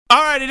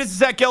All right, it is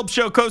the Zach Gelb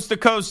Show, coast to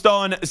coast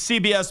on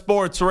CBS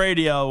Sports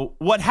Radio.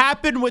 What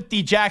happened with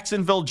the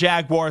Jacksonville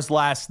Jaguars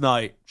last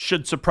night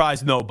should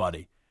surprise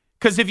nobody.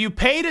 Because if you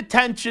paid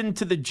attention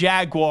to the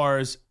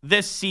Jaguars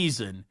this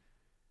season,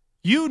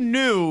 you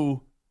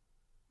knew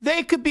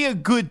they could be a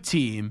good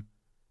team,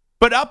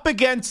 but up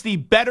against the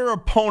better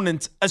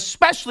opponents,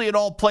 especially at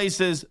all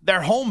places,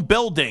 their home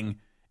building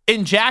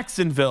in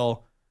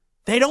Jacksonville,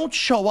 they don't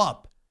show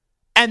up.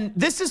 And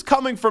this is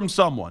coming from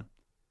someone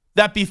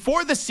that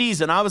before the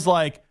season, I was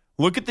like,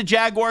 look at the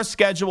Jaguars'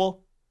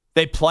 schedule.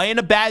 They play in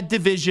a bad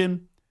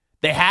division.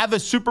 They have a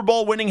Super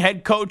Bowl winning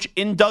head coach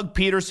in Doug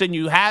Peterson.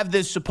 You have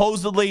this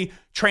supposedly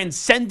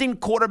transcendent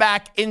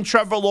quarterback in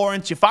Trevor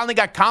Lawrence. You finally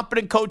got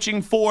competent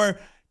coaching for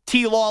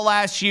T-Law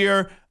last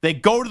year. They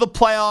go to the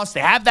playoffs. They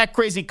have that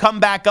crazy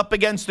comeback up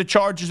against the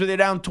Chargers where they're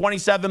down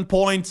 27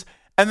 points.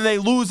 And then they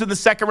lose in the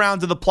second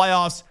round of the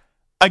playoffs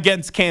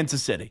against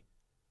Kansas City.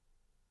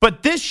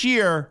 But this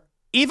year,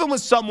 even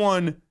with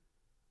someone,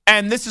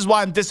 and this is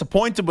why I'm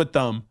disappointed with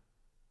them,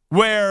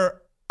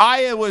 where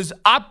I was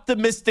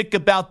optimistic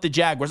about the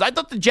Jaguars. I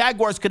thought the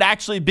Jaguars could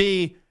actually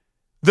be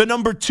the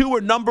number 2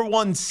 or number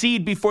 1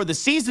 seed before the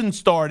season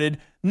started.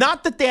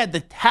 Not that they had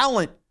the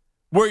talent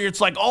where it's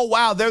like, oh,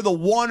 wow, they're the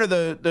one or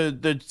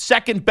the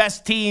second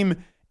best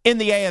team in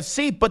the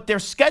AFC, but their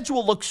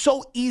schedule looked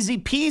so easy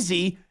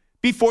peasy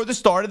before the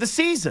start of the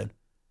season.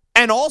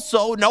 And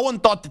also, no one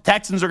thought the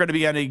Texans were going to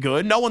be any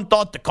good. No one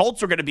thought the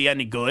Colts were going to be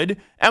any good.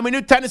 And we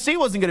knew Tennessee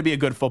wasn't going to be a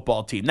good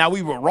football team. Now,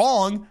 we were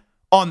wrong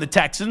on the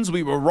Texans.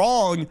 We were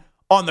wrong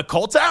on the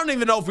Colts. I don't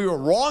even know if we were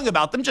wrong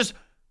about them. Just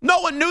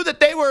no one knew that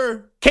they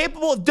were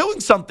capable of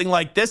doing something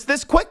like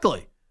this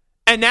quickly.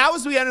 And now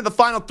as we enter the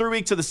final 3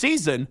 weeks of the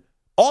season,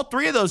 all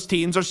 3 of those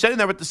teams are sitting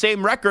there with the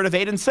same record of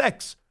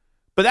 8-6.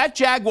 But that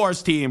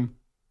Jaguars team,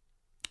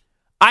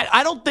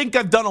 I don't think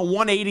I've done a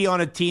 180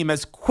 on a team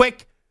as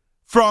quick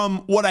from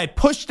what I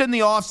pushed in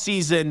the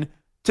offseason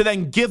to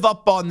then give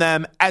up on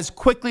them as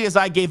quickly as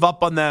I gave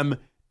up on them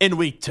in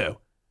week 2.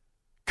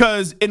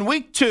 Because in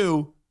week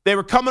 2, they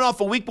were coming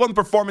off a week 1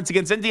 performance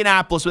against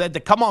Indianapolis, so they had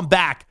to come on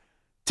back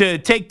to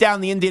take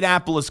down the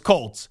Indianapolis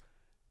Colts.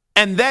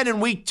 And then in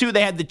week 2,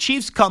 they had the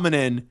Chiefs coming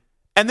in,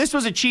 and this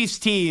was a Chiefs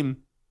team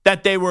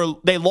that they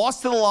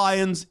lost to the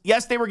Lions.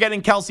 Yes, they were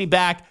getting Kelsey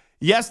back.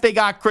 Yes, they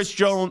got Chris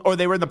Jones, or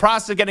they were in the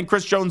process of getting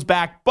Chris Jones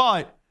back,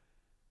 but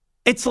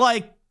it's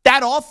like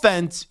that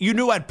offense you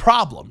knew had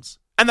problems.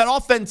 And that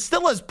offense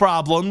still has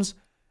problems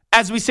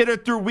as we sit here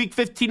through week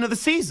 15 of the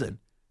season.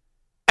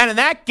 And in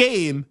that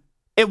game,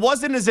 it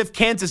wasn't as if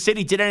Kansas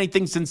City did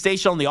anything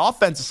sensational on the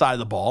offensive side of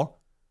the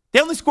ball.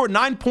 They only scored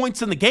 9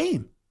 points in the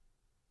game.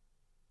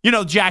 You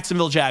know,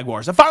 Jacksonville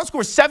Jaguars. The final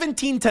score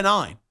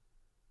 17-9.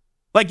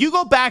 Like, you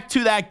go back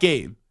to that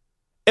game.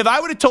 If I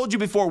would have told you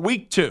before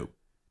week 2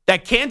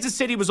 that Kansas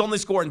City was only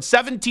scoring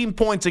 17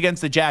 points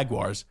against the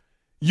Jaguars,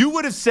 you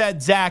would have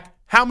said, Zach,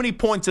 how many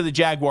points did the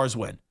Jaguars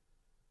win?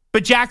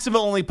 But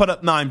Jacksonville only put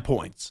up 9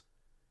 points.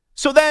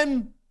 So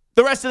then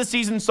the rest of the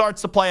season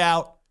starts to play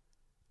out.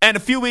 And a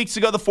few weeks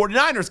ago, the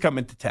 49ers come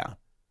into town.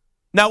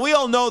 Now, we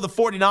all know the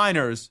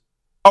 49ers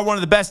are one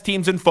of the best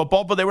teams in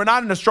football, but they were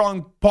not in a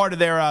strong part of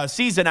their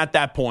season at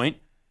that point.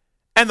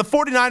 And the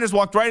 49ers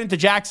walked right into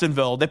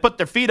Jacksonville. They put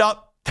their feet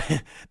up.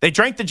 They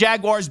drank the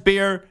Jaguars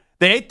beer.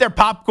 They ate their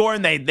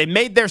popcorn. They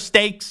made their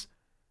steaks.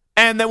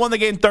 And they won the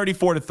game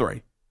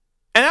 34-3.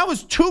 And that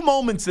was 2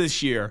 moments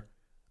this year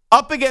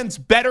up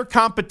against better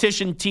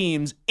competition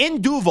teams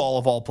in Duval,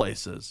 of all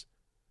places,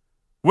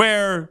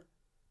 where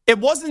it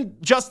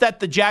wasn't just that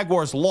the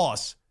Jaguars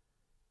lost.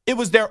 It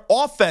was their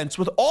offense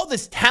with all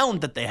this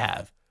talent that they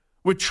have,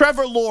 with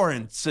Trevor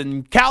Lawrence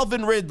and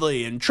Calvin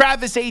Ridley and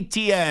Travis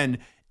Etienne,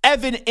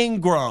 Evan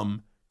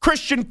Ingram,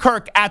 Christian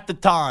Kirk at the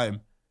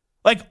time.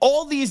 Like,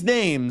 all these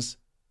names,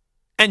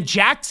 and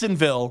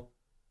Jacksonville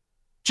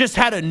just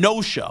had a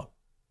no-show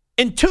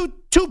in two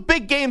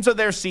big games of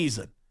their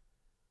season.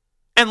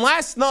 And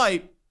last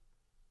night,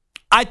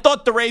 I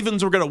thought the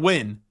Ravens were going to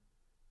win.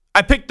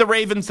 I picked the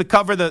Ravens to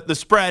cover the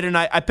spread, and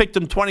I picked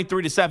them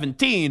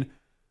 23-17,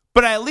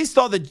 but I at least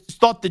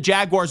thought the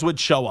Jaguars would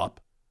show up.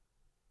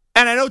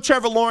 And I know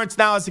Trevor Lawrence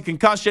now has a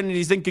concussion, and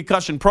he's in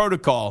concussion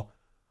protocol.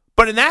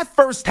 But in that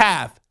first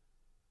half,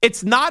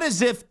 it's not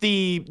as if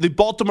the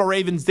Baltimore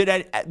Ravens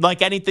did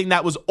like anything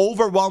that was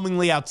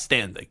overwhelmingly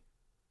outstanding.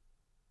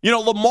 You know,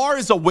 Lamar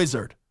is a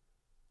wizard.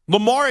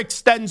 Lamar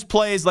extends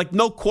plays like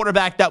no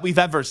quarterback that we've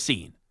ever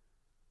seen.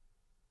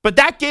 But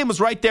that game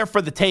was right there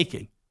for the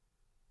taking.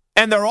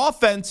 And their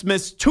offense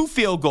missed 2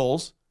 field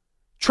goals.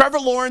 Trevor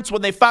Lawrence,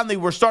 when they finally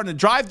were starting to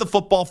drive the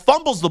football,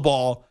 fumbles the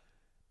ball.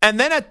 And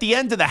then at the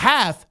end of the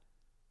half,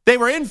 they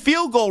were in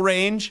field goal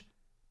range,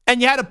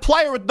 and you had a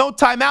player with no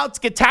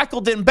timeouts get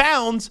tackled in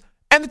bounds,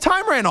 and the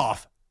time ran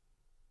off.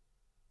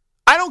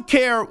 I don't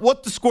care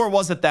what the score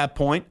was at that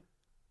point.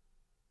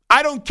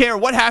 I don't care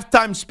what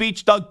halftime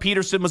speech Doug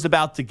Peterson was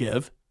about to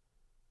give.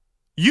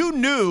 You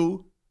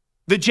knew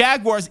the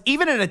Jaguars,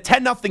 even in a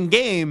 10-0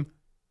 game,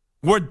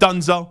 were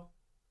donezo.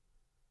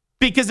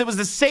 Because it was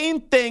the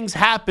same things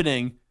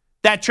happening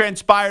that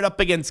transpired up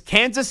against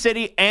Kansas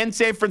City and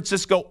San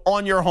Francisco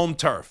on your home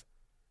turf,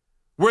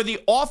 where the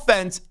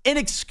offense,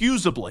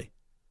 inexcusably,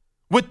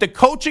 with the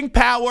coaching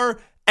power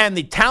and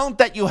the talent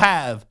that you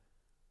have,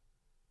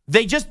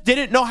 they just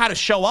didn't know how to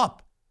show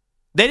up.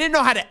 They didn't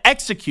know how to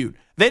execute.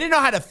 They didn't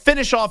know how to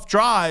finish off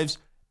drives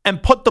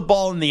and put the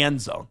ball in the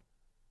end zone.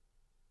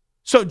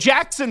 So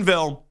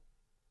Jacksonville,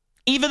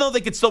 even though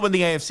they could still win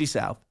the AFC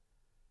South,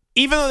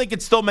 even though they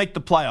could still make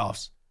the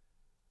playoffs,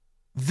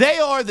 they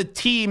are the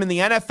team in the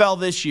NFL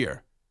this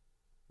year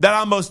that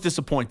I'm most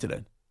disappointed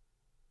in.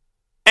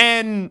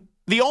 And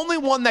the only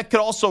one that could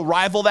also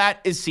rival that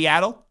is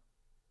Seattle.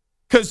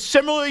 Because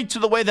similarly to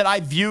the way that I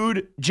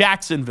viewed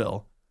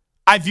Jacksonville,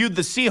 I viewed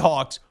the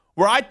Seahawks,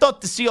 where I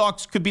thought the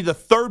Seahawks could be the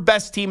third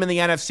best team in the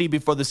NFC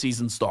before the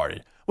season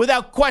started.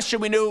 Without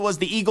question, we knew it was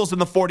the Eagles and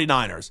the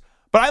 49ers.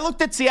 But I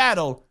looked at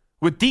Seattle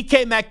with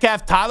DK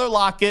Metcalf, Tyler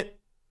Lockett,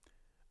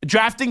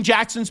 drafting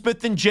Jackson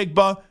Smith and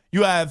Jigba.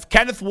 You have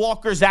Kenneth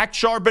Walker, Zach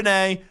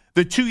Charbonnet,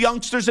 the two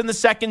youngsters in the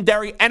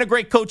secondary, and a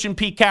great coach in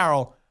Pete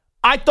Carroll.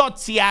 I thought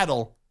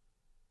Seattle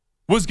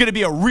was going to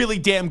be a really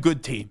damn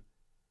good team,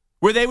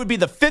 where they would be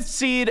the fifth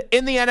seed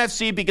in the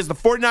NFC because the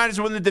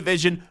 49ers win the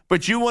division,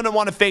 but you wouldn't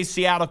want to face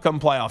Seattle come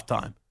playoff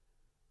time.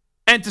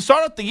 And to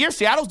start out the year,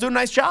 Seattle's doing a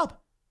nice job.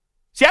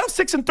 Seattle's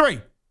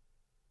 6-3,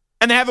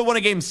 and they haven't won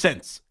a game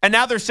since. And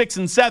now they're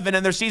 6-7,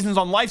 and their season's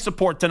on life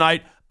support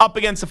tonight up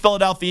against the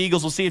Philadelphia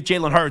Eagles. We'll see if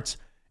Jalen Hurts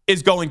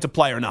is going to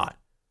play or not.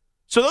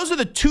 So those are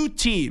the two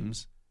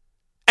teams,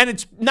 and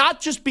it's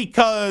not just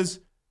because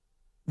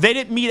they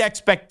didn't meet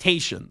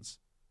expectations,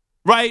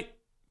 right?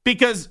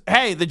 Because,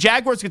 hey, the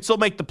Jaguars could still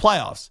make the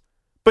playoffs.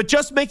 But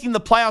just making the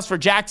playoffs for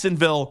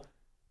Jacksonville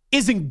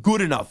isn't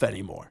good enough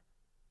anymore.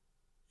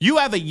 You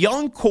have a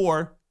young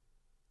core.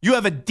 You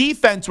have a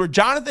defense where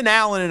Jonathan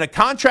Allen in a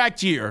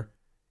contract year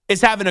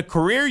is having a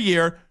career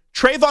year.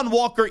 Trayvon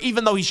Walker,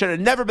 even though he should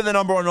have never been the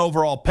number one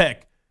overall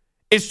pick,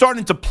 is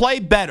starting to play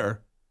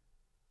better.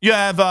 You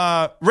have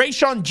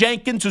Rayshawn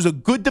Jenkins, who's a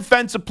good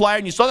defensive player,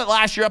 and you saw that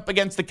last year up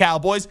against the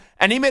Cowboys,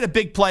 and he made a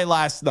big play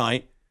last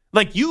night.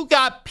 Like, you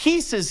got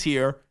pieces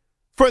here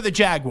for the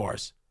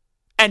Jaguars.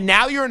 And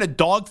now you're in a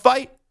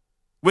dogfight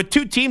with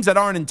two teams that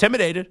aren't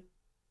intimidated.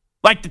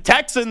 Like the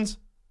Texans,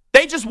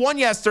 they just won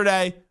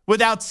yesterday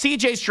without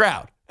C.J.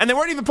 Stroud. And they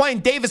weren't even playing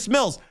Davis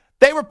Mills.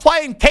 They were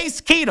playing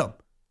Case Keenum.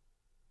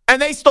 And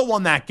they still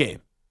won that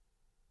game.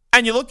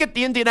 And you look at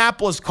the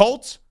Indianapolis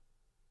Colts,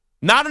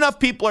 not enough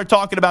people are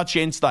talking about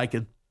Shane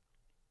Steichen.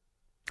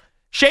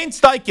 Shane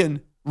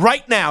Steichen,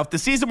 right now, if the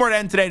season were to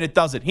end today and it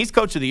doesn't, he's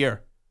coach of the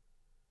year.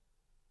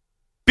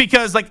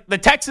 Because, like, the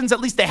Texans, at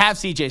least they have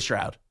C.J.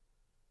 Stroud.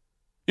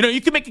 You know, you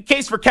can make a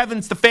case for Kevin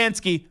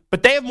Stefanski,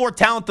 but they have more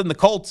talent than the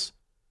Colts.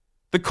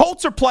 The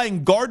Colts are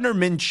playing Gardner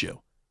Minshew.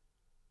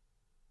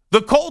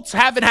 The Colts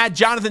haven't had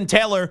Jonathan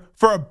Taylor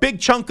for a big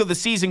chunk of the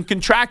season,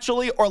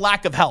 contractually or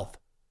lack of health.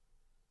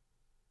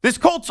 This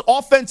Colts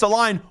offensive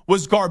line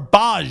was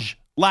garbage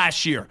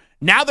last year.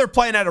 Now they're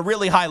playing at a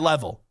really high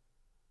level.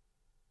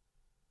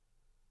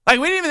 Like,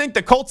 we didn't even think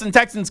the Colts and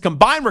Texans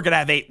combined were going to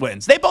have 8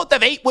 wins. They both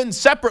have 8 wins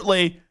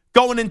separately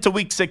going into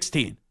Week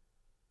 16.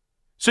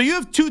 So you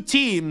have two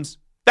teams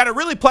that are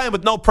really playing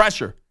with no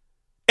pressure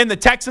in the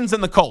Texans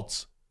and the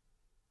Colts.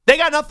 They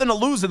got nothing to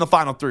lose in the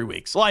final 3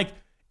 weeks. Like,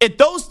 if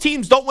those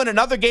teams don't win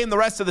another game the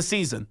rest of the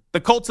season,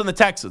 the Colts and the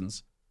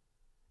Texans,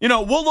 you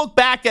know, we'll look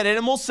back at it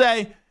and we'll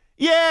say,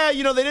 yeah,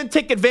 you know, they didn't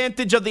take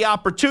advantage of the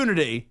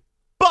opportunity,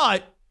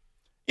 but,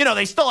 you know,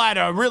 they still had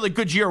a really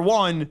good year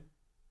one.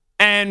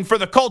 And for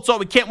the Colts,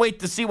 we can't wait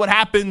to see what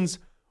happens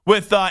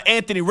with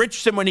Anthony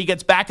Richardson when he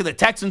gets back. And the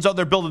Texans,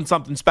 they're building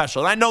something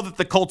special. And I know that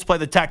the Colts play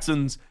the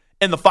Texans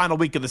in the final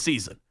week of the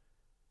season.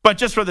 But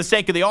just for the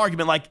sake of the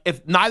argument, like,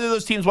 if neither of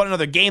those teams won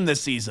another game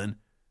this season,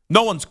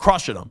 no one's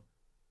crushing them.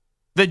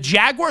 The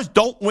Jaguars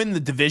don't win the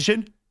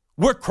division,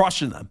 we're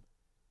crushing them.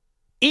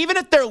 Even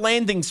if their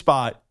landing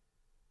spot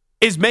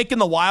is making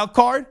the wild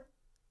card,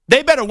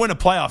 they better win a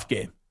playoff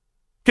game.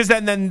 Because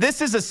then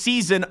this is a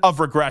season of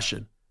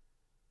regression.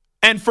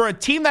 And for a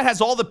team that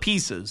has all the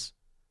pieces,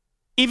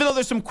 even though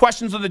there's some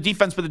questions on the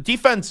defense, but the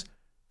defense,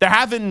 they're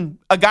having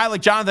a guy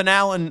like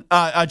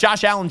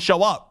Josh Allen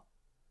show up.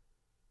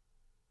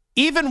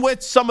 Even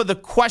with some of the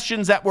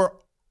questions that were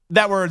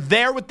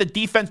there with the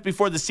defense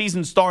before the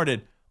season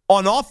started,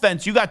 on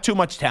offense, you got too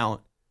much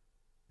talent.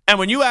 And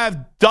when you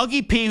have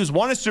Dougie P, who's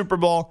won a Super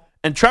Bowl,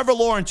 and Trevor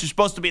Lawrence, who's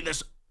supposed to be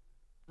this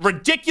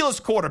ridiculous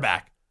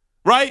quarterback,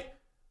 right?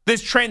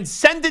 This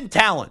transcendent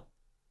talent.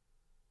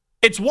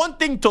 It's one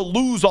thing to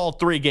lose all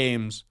 3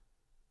 games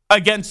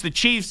against the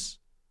Chiefs,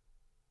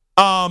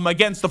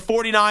 against the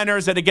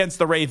 49ers, and against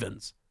the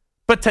Ravens.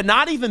 But to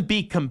not even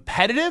be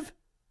competitive,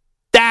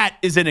 that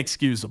is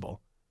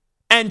inexcusable.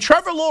 And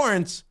Trevor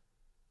Lawrence,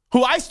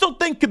 who I still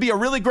think could be a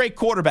really great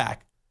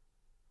quarterback,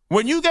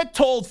 when you get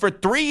told for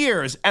 3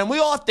 years, and we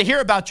all have to hear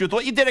about you with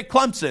what you did at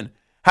Clemson,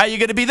 how you're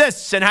going to be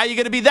this and how you're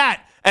going to be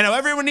that, and how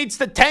everyone needs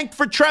to tank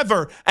for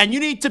Trevor, and you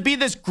need to be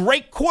this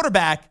great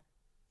quarterback,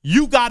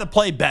 you got to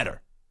play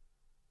better.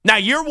 Now,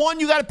 year one,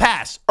 you got to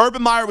pass.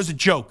 Urban Meyer was a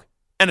joke,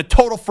 and a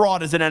total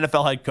fraud as an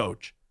NFL head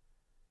coach.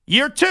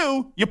 Year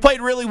 2, you played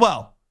really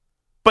well.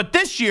 But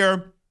this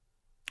year,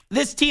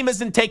 this team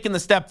isn't taking the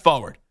step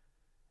forward.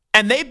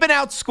 And they've been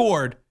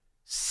outscored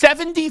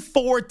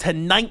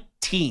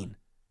 74-19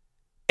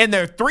 in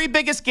their 3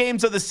 biggest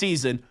games of the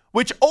season,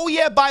 which, oh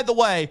yeah, by the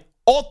way,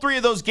 all 3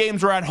 of those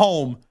games were at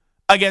home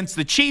against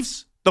the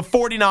Chiefs, the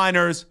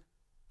 49ers,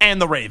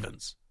 and the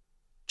Ravens.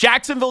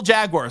 Jacksonville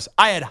Jaguars,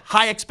 I had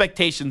high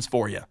expectations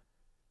for you.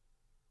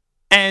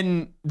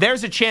 And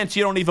there's a chance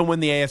you don't even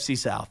win the AFC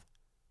South.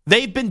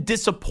 They've been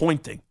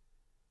disappointing.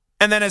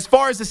 And then as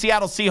far as the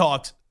Seattle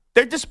Seahawks,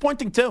 they're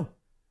disappointing too.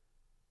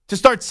 To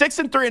start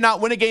 6-3 and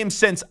not win a game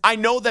since, I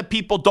know that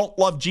people don't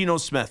love Geno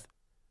Smith.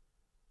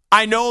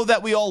 I know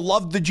that we all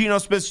loved the Geno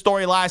Smith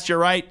story last year,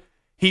 right?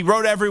 He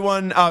wrote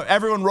everyone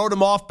wrote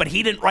him off, but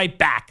he didn't write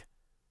back.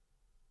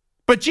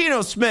 But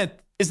Geno Smith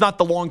is not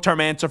the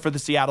long-term answer for the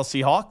Seattle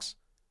Seahawks.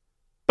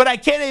 But I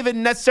can't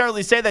even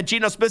necessarily say that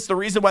Geno Smith's the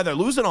reason why they're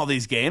losing all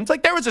these games.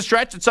 Like, there was a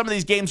stretch that some of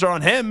these games are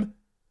on him.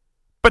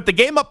 But the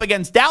game up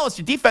against Dallas,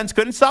 your defense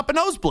couldn't stop a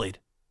nosebleed.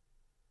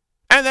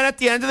 And then at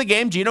the end of the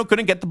game, Geno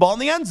couldn't get the ball in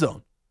the end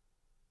zone.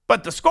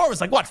 But the score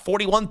was like,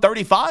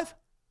 41-35?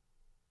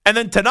 And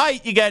then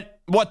tonight, you get,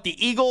 the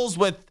Eagles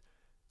with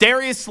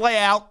Darius Slay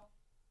out.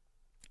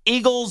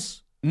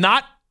 Eagles,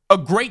 not a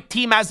great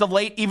team as of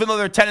late, even though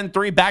they're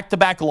 10-3,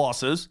 back-to-back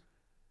losses,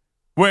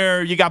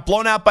 where you got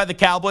blown out by the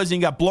Cowboys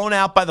and you got blown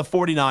out by the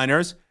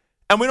 49ers.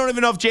 And we don't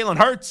even know if Jalen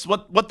Hurts,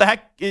 what the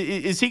heck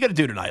is he going to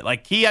do tonight?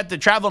 Like, he had to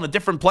travel on a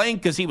different plane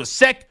because he was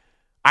sick.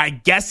 I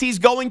guess he's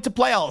going to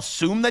play. I'll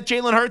assume that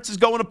Jalen Hurts is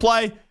going to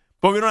play,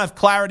 but we don't have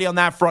clarity on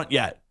that front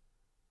yet.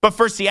 But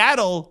for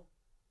Seattle,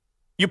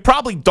 you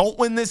probably don't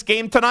win this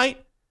game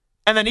tonight.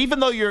 And then even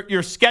though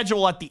your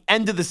schedule at the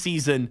end of the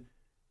season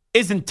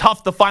isn't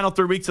tough the final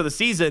 3 weeks of the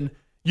season,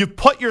 you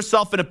put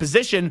yourself in a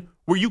position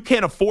where you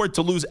can't afford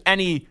to lose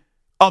any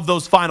of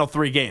those final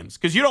 3 games.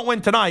 Because you don't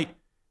win tonight,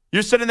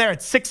 you're sitting there at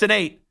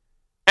 6-8,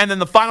 and then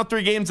the final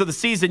 3 games of the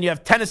season, you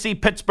have Tennessee,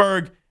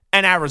 Pittsburgh,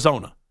 and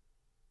Arizona,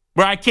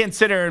 where I can't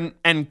sit here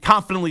and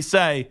confidently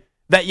say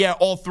that, yeah,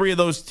 all 3 of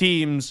those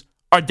teams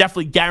are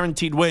definitely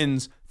guaranteed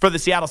wins for the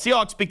Seattle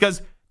Seahawks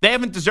because they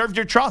haven't deserved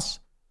your trust.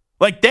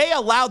 Like, they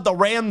allowed the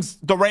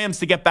Rams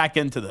to get back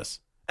into this.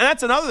 And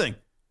that's another thing.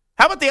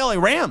 How about the LA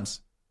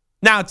Rams?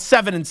 Now it's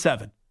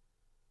 7-7.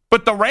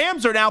 But the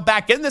Rams are now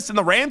back in this, and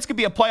the Rams could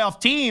be a playoff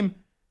team.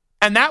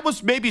 And that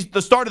was maybe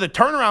the start of the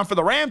turnaround for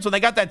the Rams when they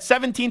got that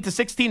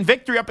 17-16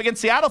 victory up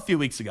against Seattle a few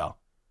weeks ago.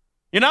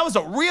 That was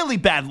a really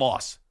bad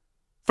loss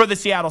for the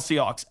Seattle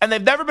Seahawks. And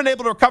they've never been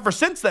able to recover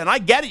since then. I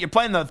get it. You're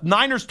playing the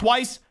Niners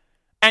twice,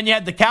 and you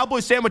had the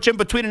Cowboys sandwich in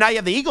between, and now you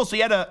have the Eagles, so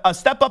you had a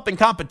step up in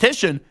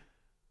competition.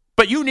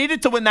 But you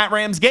needed to win that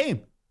Rams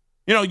game.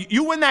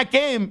 You win that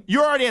game,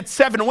 you're already at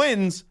 7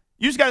 wins.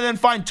 You just got to then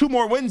find 2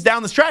 more wins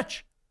down the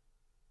stretch.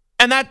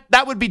 And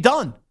that would be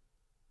done.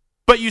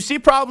 But you see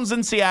problems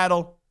in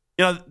Seattle.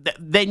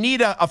 They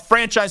need a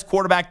franchise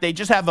quarterback. They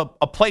just have a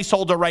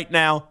placeholder right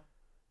now.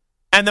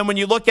 And then when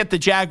you look at the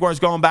Jaguars,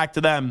 going back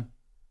to them,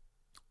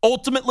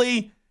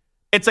 ultimately,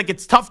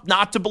 it's tough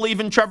not to believe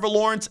in Trevor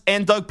Lawrence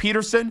and Doug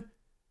Peterson,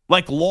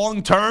 like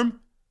long term,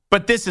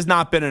 but this has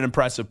not been an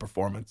impressive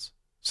performance.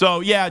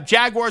 So, yeah,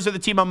 Jaguars are the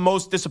team I'm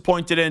most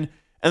disappointed in,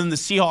 and then the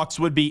Seahawks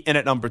would be in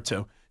at number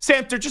 2.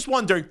 Samter, just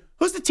wondering,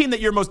 who's the team that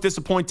you're most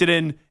disappointed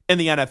in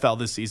the NFL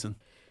this season?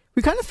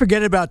 We kind of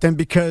forget about them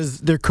because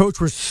their coach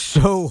was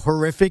so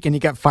horrific and he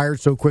got fired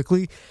so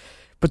quickly.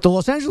 But the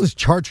Los Angeles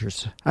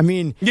Chargers,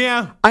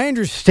 yeah, I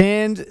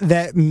understand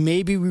that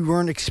maybe we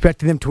weren't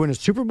expecting them to win a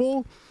Super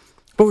Bowl.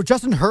 But with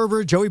Justin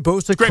Herbert, Joey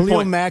Bosa,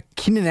 Khalil Mack,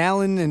 Keenan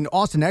Allen, and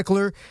Austin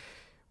Eckler,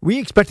 we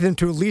expected them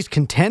to at least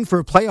contend for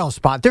a playoff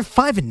spot. They're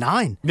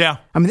 5-9. Yeah.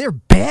 They're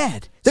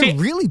bad. They're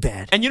really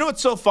bad. And you know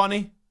what's so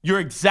funny? You're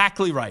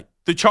exactly right.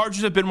 The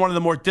Chargers have been one of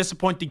the more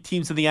disappointing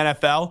teams in the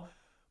NFL.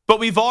 But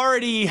we've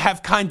already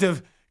have kind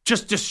of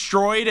just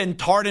destroyed and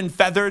tarred and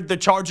feathered the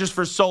Chargers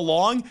for so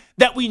long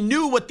that we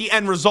knew what the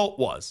end result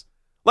was.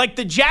 Like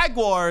the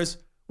Jaguars,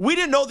 we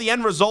didn't know the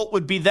end result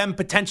would be them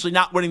potentially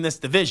not winning this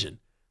division.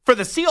 For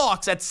the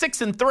Seahawks at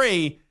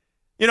 6-3,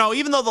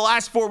 even though the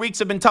last 4 weeks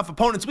have been tough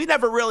opponents, we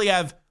never really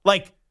have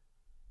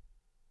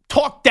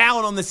talked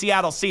down on the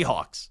Seattle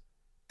Seahawks.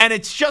 And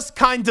it's just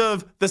kind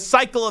of the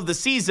cycle of the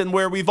season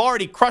where we've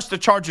already crushed the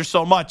Chargers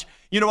so much.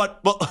 You know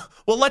what?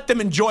 We'll let them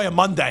enjoy a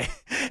Monday,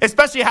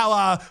 especially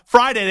how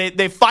Friday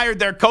they fired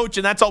their coach,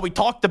 and that's all we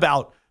talked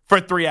about for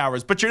 3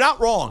 hours. But you're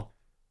not wrong.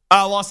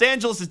 Los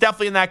Angeles is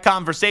definitely in that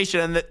conversation,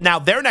 and now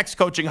their next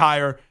coaching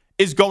hire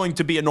is going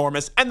to be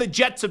enormous. And the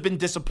Jets have been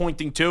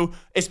disappointing too,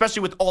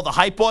 especially with all the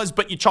hype was,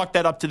 but you chalk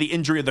that up to the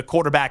injury of the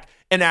quarterback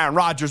and Aaron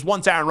Rodgers.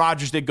 Once Aaron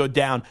Rodgers did go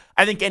down,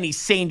 I think any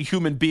sane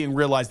human being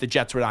realized the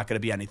Jets were not going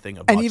to be anything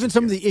of much. And even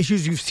some of the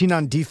issues you've seen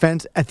on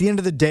defense, at the end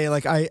of the day,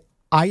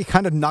 I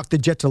kind of knocked the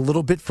Jets a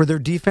little bit for their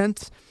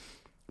defense,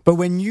 but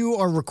when you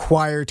are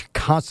required to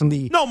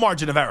constantly... No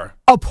margin of error.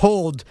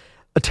 ...uphold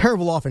a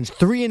terrible offense,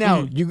 3 and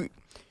out,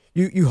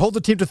 You hold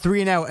the team to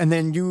 3 and out, and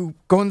then you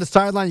go on the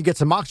sideline, you get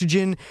some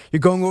oxygen, you're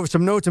going over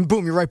some notes, and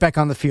boom, you're right back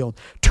on the field.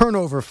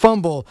 Turnover,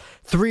 fumble,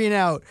 3 and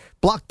out,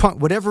 block punt,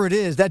 whatever it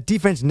is, that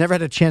defense never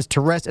had a chance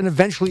to rest, and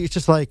eventually it's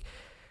just like,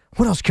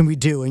 what else can we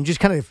do? And you just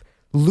kind of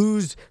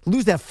lose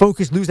that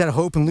focus, lose that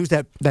hope, and lose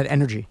that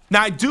energy.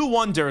 Now, I do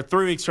wonder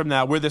 3 weeks from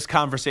now where this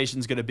conversation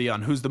is going to be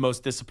on who's the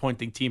most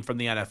disappointing team from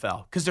the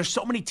NFL, because there's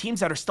so many teams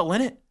that are still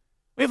in it.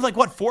 We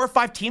have 4 or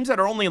 5 teams that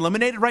are only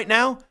eliminated right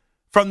now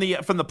from the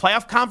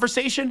playoff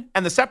conversation,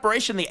 and the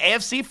separation, the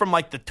AFC from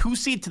the 2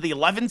 seed to the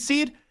 11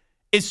 seed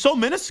is so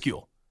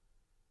minuscule.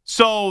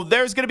 So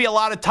there's going to be a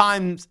lot of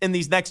times in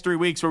these next 3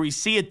 weeks where we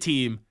see a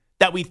team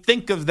that we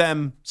think of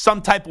them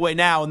some type of way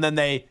now, and then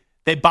they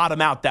bottom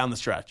out down the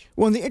stretch.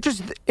 Well, and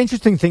the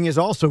interesting thing is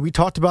also, we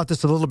talked about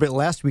this a little bit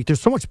last week, there's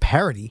so much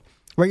parity,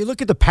 right? You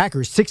look at the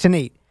Packers,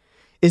 6-8.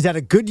 Is that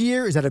a good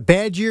year? Is that a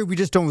bad year? We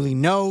just don't really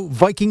know.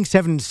 Vikings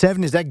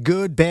 7-7. Is that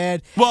good,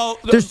 bad? Well,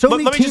 there's so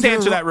many let me just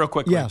answer that real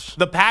quickly. Yes.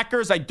 The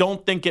Packers, I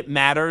don't think it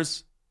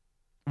matters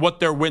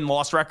what their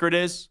win-loss record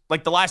is.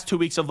 The last 2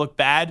 weeks have looked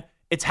bad.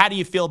 It's how do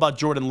you feel about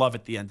Jordan Love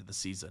at the end of the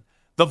season?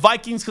 The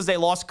Vikings, because they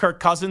lost Kirk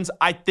Cousins,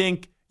 I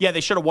think,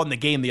 they should have won the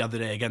game the other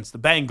day against the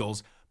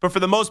Bengals. But for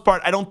the most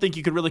part, I don't think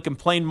you could really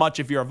complain much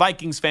if you're a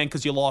Vikings fan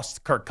because you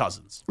lost Kirk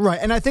Cousins. Right,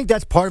 and I think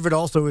that's part of it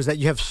also is that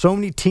you have so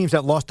many teams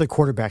that lost their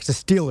quarterbacks. The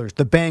Steelers,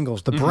 the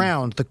Bengals, the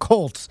Browns, the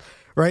Colts,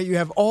 right? You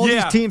have all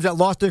these teams that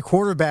lost their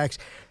quarterbacks.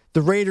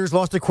 The Raiders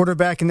lost their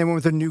quarterback and then went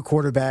with a new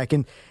quarterback.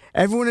 And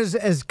everyone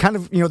is kind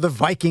of, the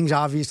Vikings,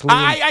 obviously.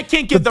 I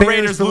can't give the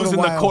Raiders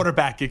losing the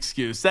quarterback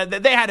excuse.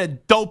 They had a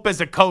dope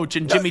as a coach,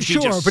 and Jimmy G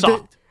just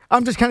sucked.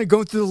 I'm just kind of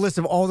going through the list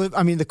of all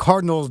the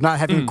Cardinals not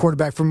having a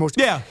quarterback for most.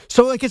 Yeah.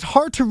 So, it's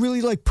hard to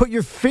really, put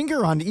your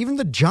finger on it. Even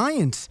the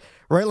Giants,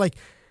 right?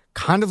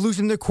 Kind of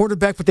losing their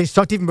quarterback, but they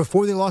sucked even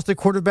before they lost their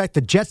quarterback.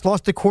 The Jets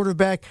lost their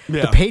quarterback.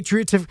 Yeah. The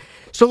Patriots have.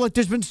 So,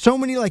 there's been so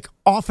many,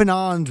 off and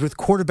ons with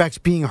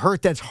quarterbacks being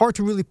hurt that's hard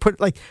to really put.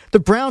 The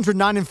Browns are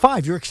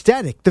 9-5. You're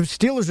ecstatic. The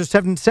Steelers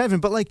are 7-7.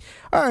 But,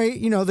 all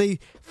right, they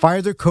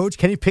fired their coach.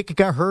 Kenny Pickett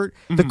got hurt.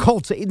 The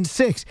Colts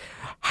 8-6.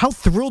 How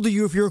thrilled are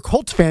you if you're a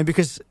Colts fan?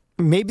 Because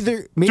maybe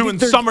they're doing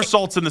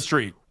somersaults in the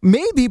street.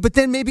 Maybe, but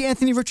then maybe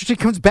Anthony Richardson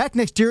comes back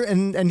next year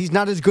and he's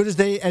not as good as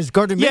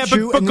Gardner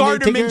Minshew. Yeah, but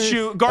Gardner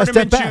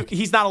Minshew,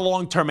 he's not a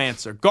long-term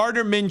answer.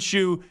 Gardner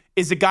Minshew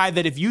is a guy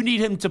that if you need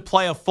him to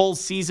play a full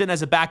season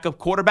as a backup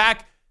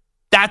quarterback,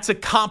 that's a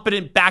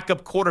competent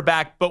backup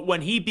quarterback. But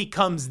when he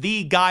becomes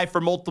the guy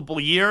for multiple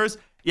years,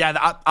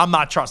 I'm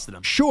not trusting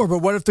him. Sure, but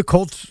what if the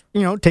Colts,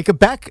 take a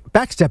back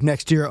step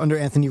next year under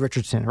Anthony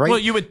Richardson, right? Well,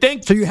 you would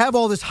think. So you have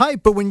all this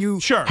hype, but when you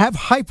have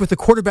hype with a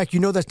quarterback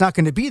that's not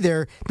going to be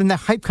there, then that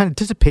hype kind of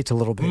dissipates a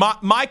little bit.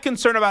 My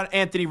concern about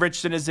Anthony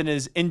Richardson isn't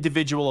his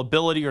individual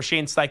ability or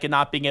Shane Steichen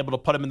not being able to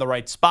put him in the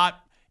right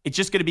spot. It's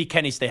just going to be,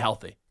 can he stay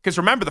healthy? Because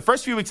remember, the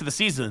first few weeks of the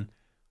season,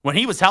 when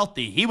he was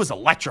healthy, he was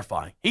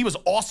electrifying. He was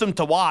awesome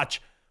to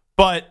watch,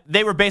 but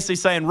they were basically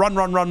saying,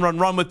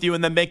 run with you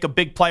and then make a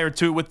big play or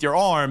two with your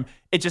arm.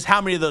 It's just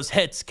how many of those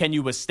hits can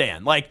you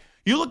withstand?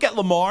 You look at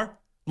Lamar.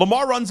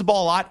 Lamar runs the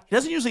ball a lot. He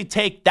doesn't usually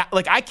take that.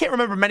 I can't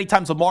remember many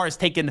times Lamar has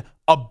taken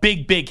a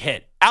big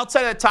hit.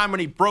 Outside of that time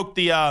when he broke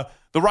the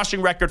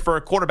rushing record for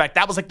a quarterback,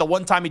 that was the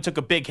one time he took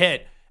a big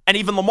hit. And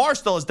even Lamar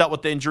still has dealt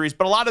with the injuries,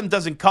 but a lot of them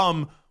doesn't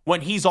come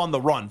when he's on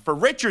the run. For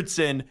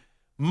Richardson,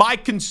 my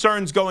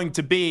concern's going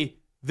to be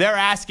they're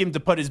asking him to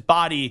put his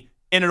body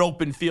in an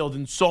open field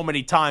in so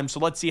many times. So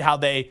let's see how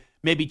they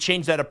maybe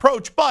change that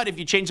approach. But if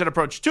you change that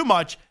approach too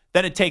much,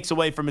 then it takes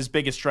away from his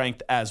biggest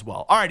strength as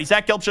well. All right,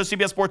 Zach Gelb Show,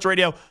 CBS Sports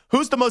Radio.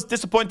 Who's the most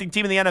disappointing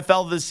team in the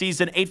NFL this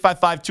season?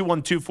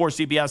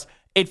 855-212-4CBS,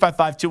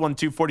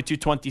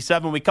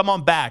 855-212-4227. When we come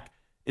on back,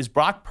 is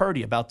Brock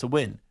Purdy about to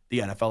win the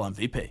NFL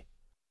MVP?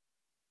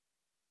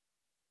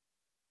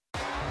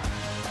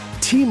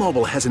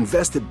 T-Mobile has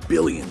invested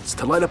billions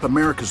to light up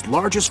America's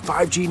largest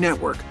 5G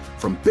network,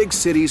 from big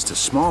cities to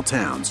small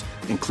towns,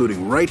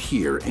 including right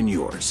here in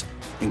yours.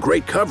 And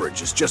great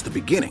coverage is just the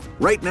beginning.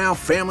 Right now,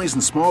 families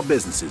and small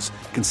businesses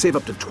can save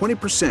up to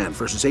 20%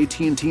 versus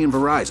AT&T and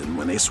Verizon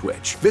when they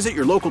switch. Visit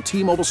your local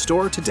T-Mobile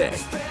store today.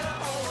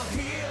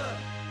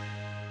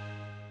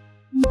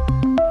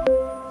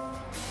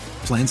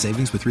 Plan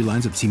savings with 3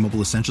 lines of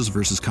T-Mobile Essentials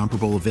versus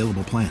comparable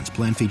available plans.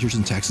 Plan features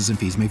and taxes and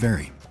fees may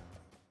vary.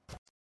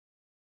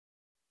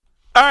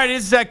 All right,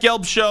 it's Zach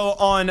Gelb Show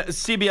on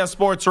CBS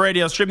Sports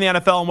Radio. Stream the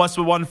NFL on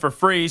Westwood One for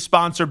free.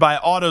 Sponsored by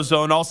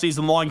AutoZone. All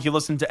season long, you can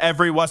listen to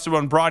every Westwood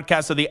One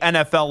broadcast of the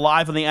NFL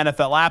live on the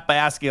NFL app by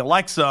asking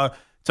Alexa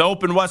to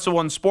open Westwood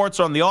One Sports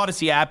on the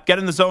Odyssey app. Get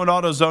in the zone,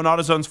 AutoZone.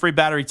 AutoZone's free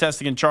battery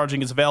testing and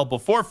charging is available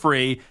for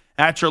free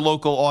at your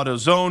local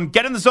AutoZone.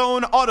 Get in the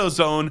zone,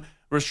 AutoZone.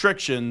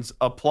 Restrictions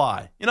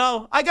apply.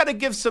 I got to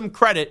give some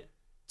credit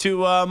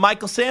to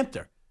Michael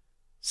Samter.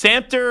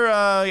 Samter,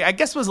 I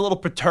guess, was a little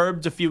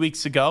perturbed a few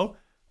weeks ago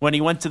when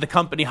he went to the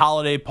company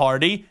holiday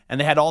party and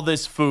they had all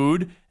this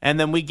food, and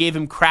then we gave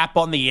him crap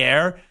on the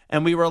air,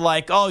 and we were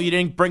like, oh, you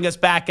didn't bring us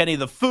back any of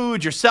the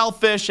food, you're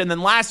selfish. And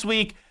then last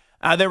week,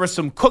 There was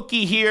some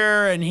cookie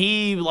here, and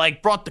he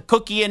brought the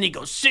cookie in. He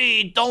goes,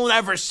 "See, don't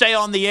ever say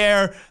on the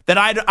air that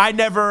I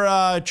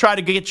never try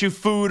to get you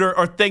food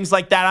or things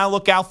like that. I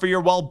look out for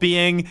your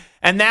well-being."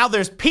 And now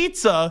there's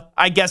pizza,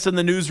 I guess, in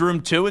the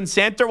newsroom too. And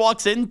Santer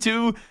walks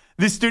into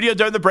the studio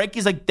during the break.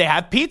 He's like, "They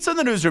have pizza in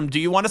the newsroom. Do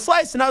you want a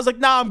slice?" And I was like,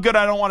 "No, I'm good.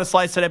 I don't want a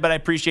slice today, but I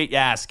appreciate you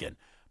asking."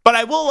 But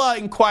I will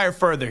inquire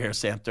further here,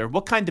 Santer.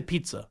 What kind of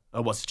pizza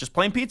was it? Just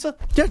plain pizza?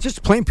 Yeah,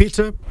 just plain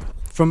pizza.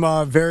 From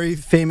a very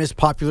famous,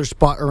 popular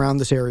spot around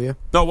this area.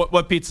 No,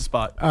 what pizza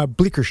spot?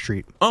 Bleecker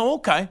Street. Oh,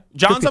 okay.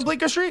 John's on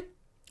Bleecker Street?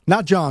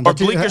 Not John's. Or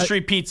Bleecker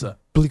Street Pizza?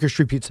 Bleecker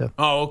Street Pizza.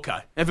 Oh, okay.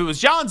 If it was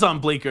John's on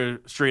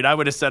Bleecker Street, I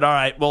would have said, all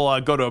right,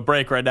 we'll go to a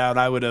break right now, and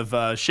I would have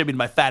shimmied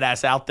my fat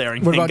ass out there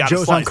and what about got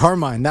Joe's a slice. on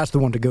Carmine? That's the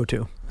one to go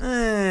to.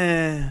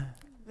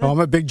 I'm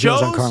a big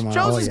Joe's on Carmine.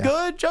 Joe's is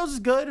good. Joe's is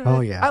good. Oh,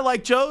 yeah. I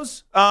like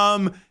Joe's.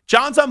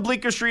 John's on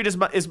Bleecker Street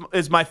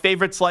is my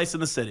favorite slice in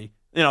the city.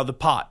 You know, the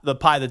pie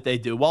that they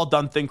do. Well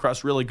done, thin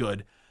crust, really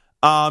good.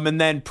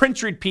 And then Prince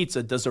Street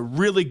Pizza does a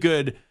really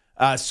good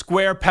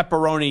square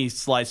pepperoni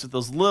slice with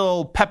those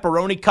little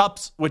pepperoni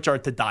cups, which are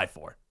to die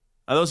for.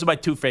 Those are my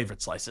two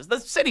favorite slices. The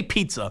city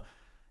pizza,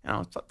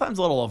 sometimes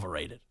a little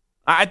overrated.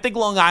 I think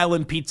Long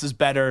Island pizza's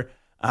better.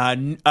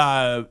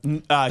 Connecticut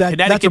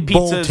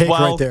pizza as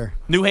well. Right there.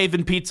 New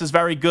Haven pizza is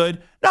very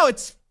good. No,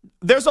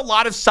 there's a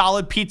lot of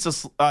solid pizza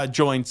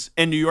joints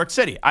in New York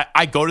City.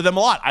 I go to them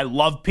a lot. I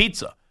love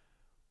pizza.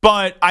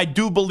 But I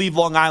do believe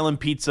Long Island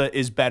pizza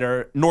is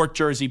better. North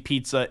Jersey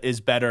pizza is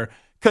better.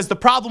 Because the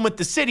problem with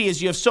the city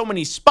is you have so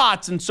many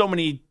spots and so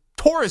many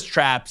tourist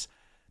traps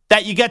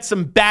that you get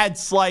some bad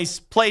slice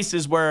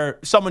places where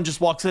someone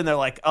just walks in, they're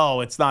like, oh,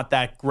 it's not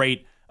that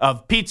great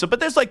of pizza. But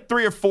there's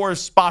 3 or 4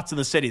 spots in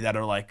the city that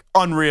are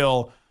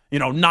unreal,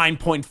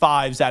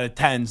 9.5s out of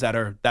 10s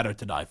that are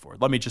to die for.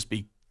 Let me just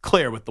be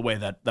clear with the way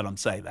that I'm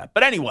saying that.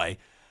 But anyway,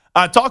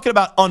 talking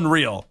about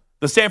unreal,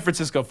 the San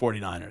Francisco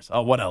 49ers.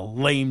 Oh, what a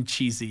lame,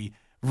 cheesy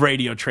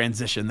radio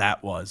transition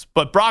that was.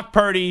 But Brock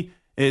Purdy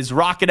is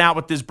rocking out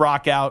with this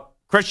Brock out.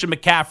 Christian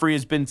McCaffrey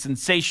has been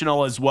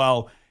sensational as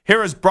well.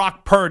 Here is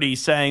Brock Purdy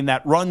saying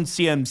that Run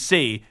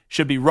CMC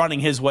should be running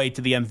his way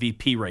to the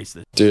MVP race.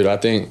 Dude, I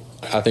think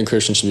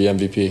Christian should be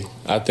MVP.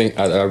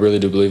 I really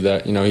do believe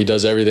that. He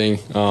does everything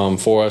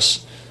for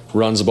us,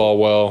 runs the ball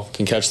well,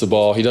 can catch the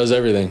ball. He does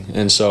everything.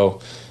 And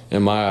so,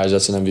 in my eyes,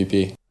 that's an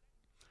MVP.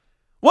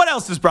 What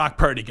else is Brock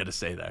Purdy going to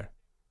say there?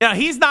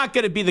 He's not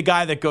going to be the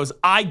guy that goes,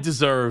 I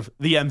deserve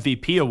the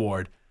MVP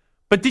award.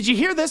 But did you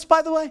hear this,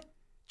 by the way?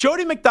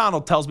 Jody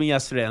McDonald tells me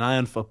yesterday on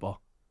Ion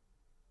Football.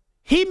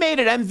 He made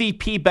an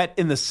MVP bet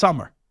in the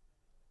summer,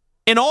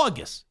 in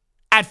August,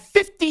 at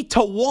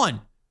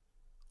 50-1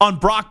 on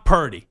Brock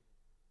Purdy.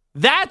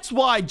 That's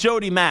why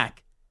Jody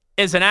Mack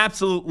is an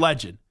absolute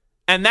legend.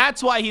 And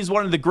that's why he's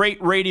one of the great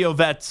radio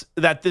vets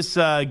that this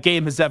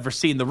game has ever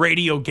seen, the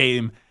radio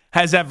game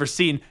has ever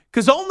seen.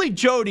 Because only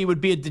Jody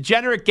would be a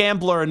degenerate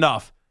gambler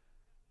enough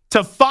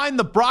to find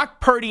the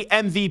Brock Purdy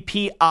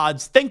MVP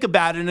odds, think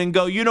about it, and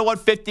go, you know what,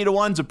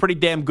 50-1 is a pretty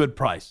damn good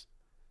price.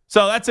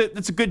 So that's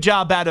a good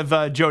job out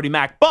of Jody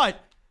Mack. But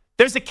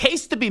there's a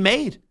case to be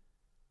made.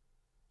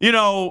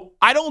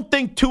 I don't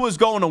think Tua's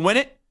going to win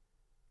it.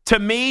 To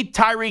me,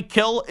 Tyreek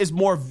Hill is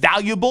more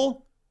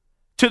valuable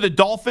to the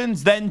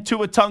Dolphins than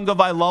Tua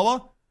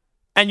Tagovailoa.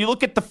 And you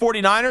look at the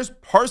 49ers,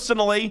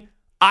 personally,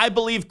 I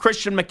believe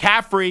Christian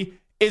McCaffrey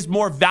is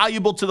more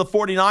valuable to the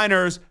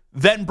 49ers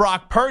than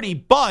Brock Purdy.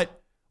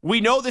 But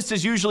we know this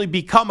has usually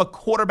become a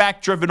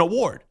quarterback-driven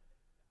award.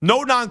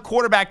 No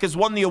non-quarterback has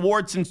won the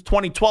award since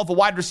 2012. A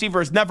wide receiver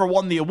has never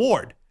won the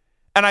award.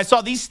 And I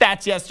saw these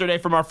stats yesterday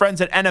from our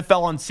friends at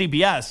NFL on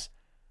CBS.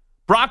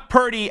 Brock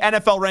Purdy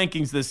NFL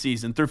rankings this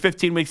season through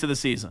 15 weeks of the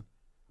season.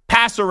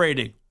 Passer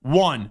rating,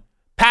 1.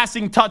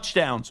 Passing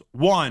touchdowns,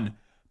 1.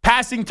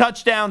 Passing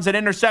touchdowns and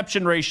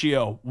interception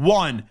ratio,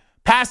 1.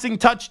 Passing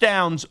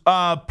touchdowns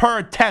per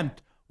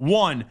attempt,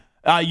 1.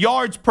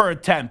 Yards per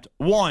attempt,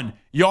 1.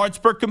 Yards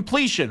per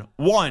completion,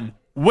 1.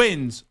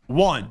 Wins,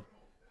 1.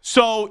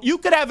 So you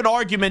could have an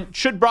argument,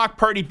 should Brock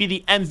Purdy be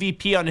the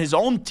MVP on his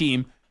own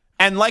team?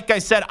 And like I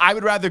said, I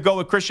would rather go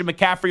with Christian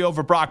McCaffrey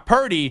over Brock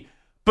Purdy.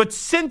 But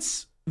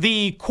since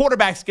the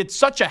quarterbacks get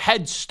such a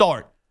head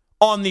start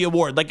on the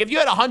award, like if you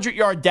had a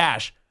 100-yard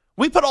dash,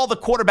 we put all the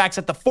quarterbacks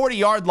at the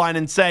 40-yard line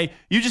and say,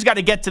 you just got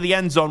to get to the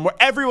end zone, where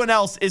everyone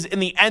else is in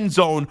the end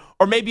zone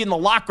or maybe in the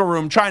locker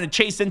room trying to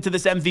chase into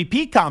this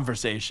MVP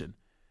conversation.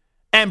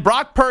 And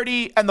Brock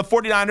Purdy and the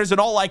 49ers, in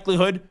all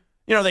likelihood,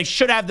 they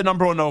should have the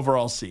number 1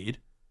 overall seed.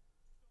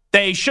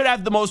 They should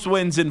have the most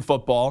wins in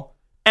football.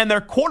 And their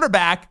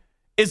quarterback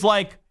is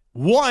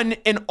 1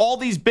 in all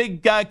these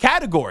big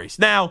categories.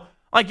 Now,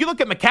 you look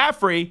at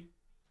McCaffrey,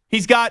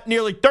 he's got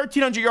nearly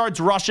 1,300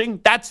 yards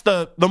rushing. That's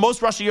the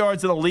most rushing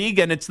yards in the league,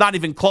 and it's not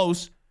even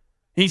close.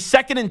 He's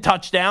second in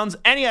touchdowns,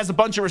 and he has a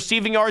bunch of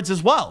receiving yards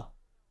as well.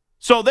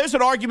 So there's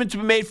an argument to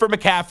be made for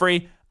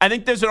McCaffrey. I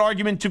think there's an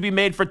argument to be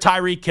made for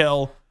Tyreek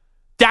Hill.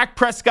 Dak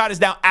Prescott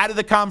is now out of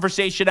the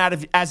conversation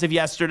as of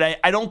yesterday.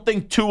 I don't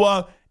think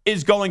Tua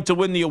is going to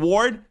win the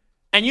award.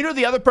 And you know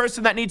the other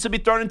person that needs to be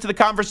thrown into the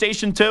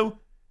conversation too?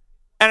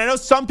 And I know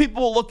some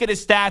people will look at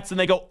his stats and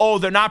they go, oh,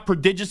 they're not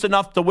prodigious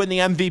enough to win the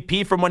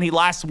MVP from when he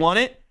last won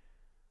it.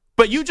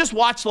 But you just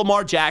watch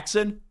Lamar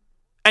Jackson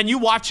and you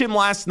watch him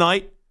last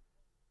night.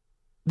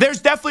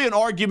 There's definitely an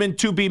argument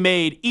to be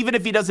made, even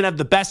if he doesn't have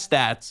the best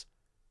stats,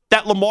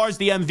 that Lamar's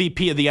the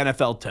MVP of the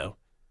NFL too.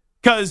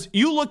 Because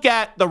you look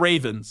at the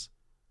Ravens,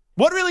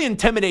 what really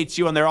intimidates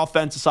you on their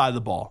offensive side of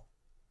the ball?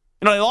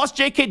 You know, they lost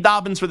J.K.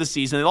 Dobbins for the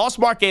season. They lost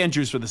Mark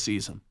Andrews for the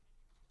season.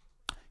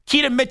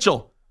 Keaton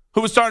Mitchell,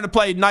 who was starting to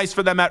play nice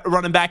for them at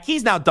running back,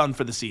 he's now done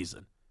for the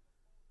season.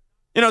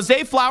 You know,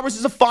 Zay Flowers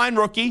is a fine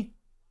rookie.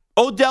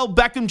 Odell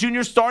Beckham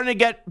Jr. starting to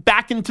get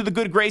back into the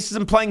good graces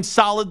and playing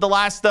solid the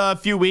last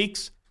few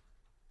weeks.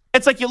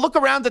 It's like you look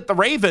around at the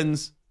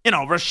Ravens, you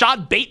know,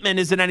 Rashad Bateman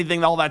isn't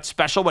anything all that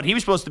special, but he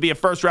was supposed to be a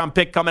first-round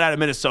pick coming out of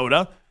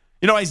Minnesota.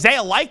 You know,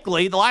 Isaiah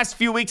Likely, the last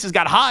few weeks has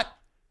got hot.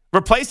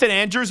 Replacing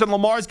Andrews, and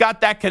Lamar's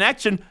got that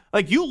connection.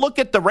 Like, you look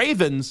at the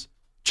Ravens,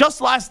 just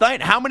last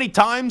night, how many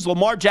times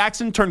Lamar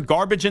Jackson turned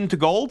garbage into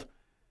gold?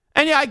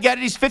 And yeah, I get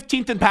it. He's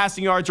 15th in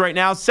passing yards right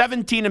now,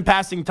 17 in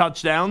passing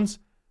touchdowns.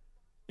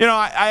 You know,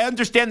 I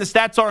understand the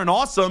stats aren't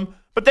awesome,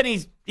 but then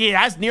he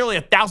has nearly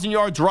 1,000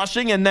 yards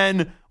rushing and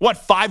then,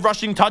 5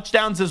 rushing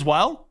touchdowns as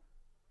well?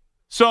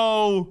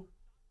 So,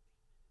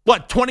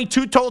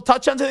 22 total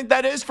touchdowns I think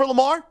that is for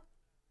Lamar?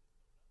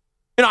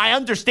 You know, I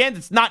understand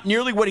it's not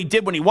nearly what he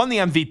did when he won the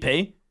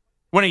MVP,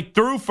 when he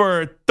threw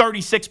for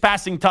 36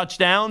 passing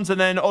touchdowns.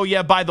 And then, oh,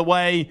 yeah, by the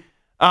way,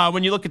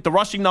 when you look at the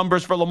rushing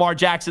numbers for Lamar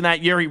Jackson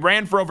that year, he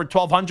ran for over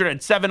 1,200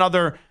 and 7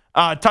 other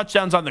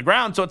touchdowns on the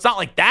ground. So it's not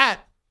like that.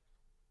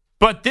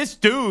 But this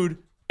dude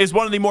is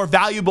one of the more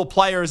valuable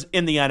players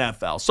in the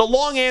NFL. So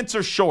long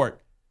answer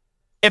short,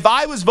 if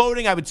I was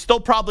voting, I would still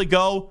probably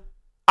go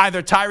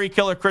either Tyreek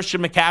Hill or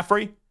Christian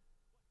McCaffrey.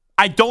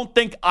 I don't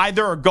think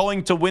either are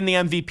going to win the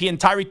MVP, and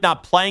Tyreek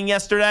not playing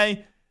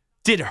yesterday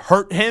did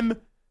hurt him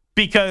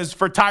because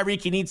for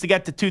Tyreek, he needs to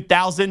get to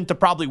 2,000 to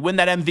probably win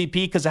that MVP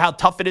because of how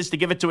tough it is to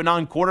give it to a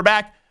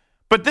non-quarterback.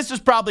 But this is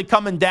probably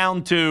coming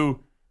down to,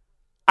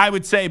 I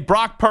would say,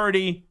 Brock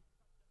Purdy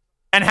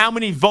and how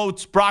many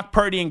votes Brock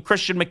Purdy and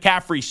Christian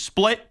McCaffrey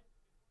split.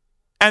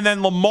 And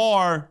then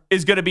Lamar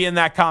is going to be in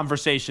that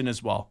conversation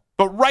as well.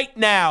 But right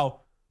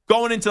now,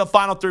 going into the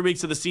final 3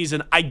 weeks of the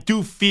season, I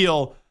do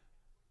feel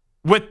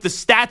with the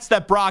stats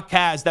that Brock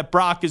has, that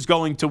Brock is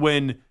going to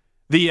win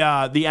the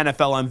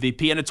NFL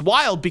MVP. And it's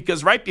wild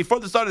because right before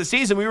the start of the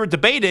season, we were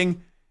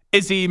debating,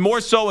 is he more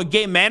so a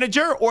game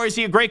manager or is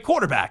he a great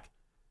quarterback?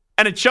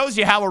 And it shows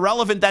you how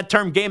irrelevant that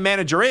term game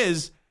manager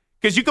is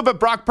because you could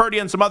put Brock Purdy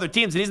on some other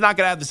teams and he's not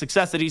going to have the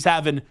success that he's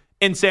having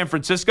in San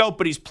Francisco,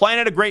 but he's playing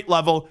at a great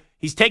level.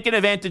 He's taking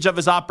advantage of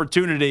his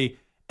opportunity.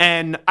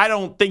 And I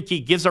don't think he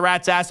gives a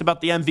rat's ass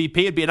about the MVP.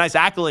 It'd be a nice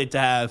accolade to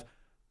have.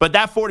 But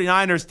that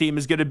 49ers team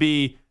is going to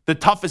be the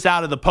toughest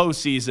out of the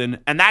postseason.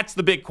 And that's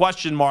the big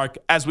question mark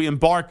as we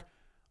embark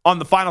on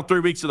the final 3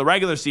 weeks of the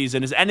regular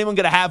season. Is anyone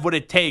going to have what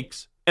it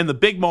takes in the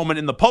big moment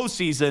in the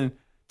postseason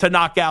to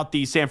knock out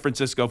the San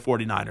Francisco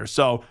 49ers?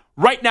 So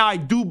right now, I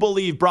do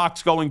believe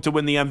Brock's going to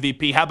win the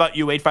MVP. How about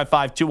you?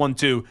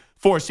 855-212-4CBS,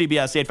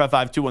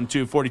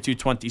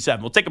 855-212-4227.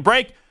 We'll take a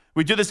break.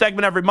 We do the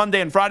segment every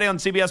Monday and Friday on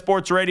CBS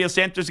Sports Radio.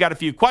 Santa's got a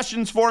few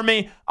questions for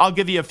me. I'll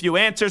give you a few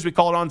answers. We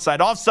call it Onside,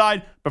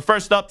 Offside. But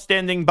first up,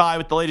 standing by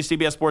with the latest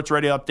CBS Sports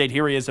Radio update,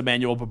 here he is,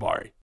 Emmanuel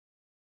Barbari.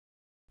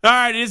 All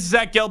right, it is the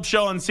Zach Gelb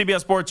Show on CBS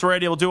Sports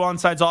Radio. We'll do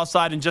Onsides,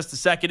 Offside in just a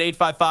second.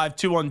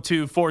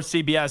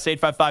 855-212-4CBS,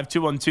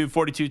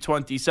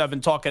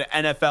 855-212-4227, talking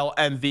NFL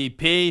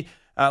MVP.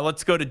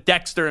 Let's go to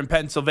Dexter in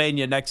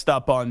Pennsylvania next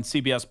up on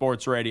CBS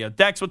Sports Radio.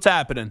 Dex, what's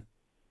happening?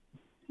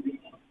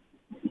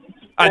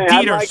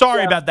 Dieter,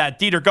 sorry about that.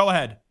 Dieter, go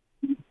ahead.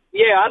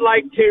 Yeah, I'd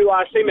like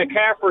to see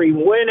McCaffrey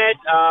win it.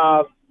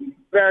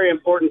 Very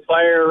important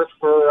player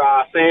for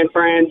San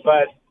Fran.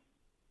 But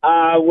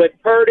with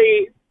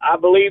Purdy, I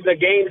believe the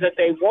games that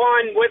they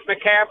won with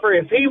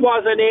McCaffrey, if he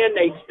wasn't in,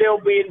 they'd still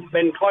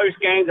been close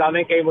games. I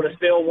think they would have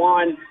still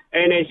won.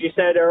 And as you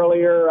said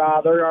earlier,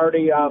 they're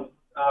already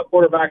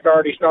quarterbacks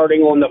already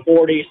starting on the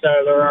 40, so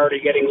they're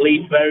already getting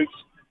lead votes.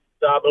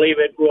 So I believe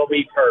it will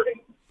be Purdy.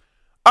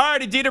 All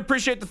righty, Dieter,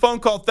 appreciate the phone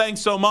call. Thanks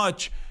so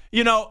much.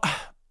 You know,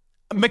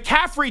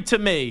 McCaffrey, to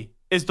me,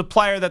 is the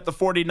player that the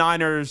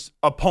 49ers'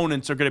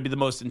 opponents are going to be the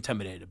most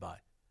intimidated by.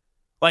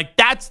 Like,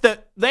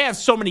 they have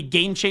so many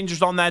game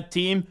changers on that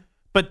team,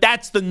 but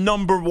that's the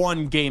number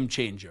one game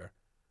changer.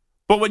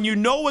 But when you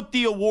know what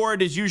the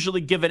award is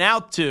usually given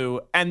out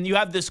to, and you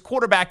have this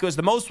quarterback who has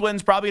the most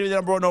wins, probably the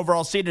number one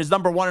overall seed, is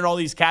number one in all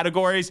these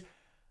categories,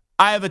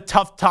 I have a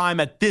tough time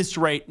at this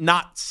rate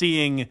not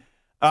seeing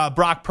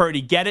Brock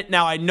Purdy get it.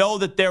 Now, I know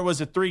that there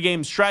was a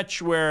 3-game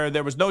stretch where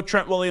there was no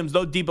Trent Williams,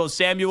 no Deebo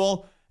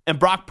Samuel, and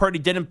Brock Purdy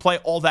didn't play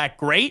all that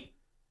great.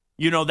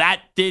 You know,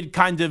 that did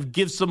kind of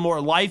give some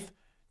more life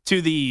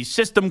to the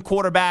system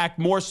quarterback,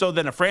 more so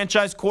than a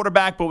franchise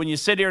quarterback. But when you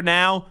sit here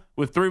now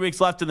with 3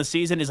 weeks left in the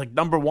season, he's like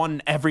number one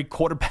in every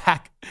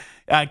quarterback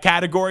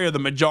category, or the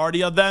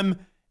majority of them.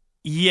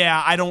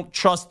 yeah, I don't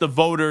trust the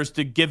voters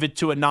to give it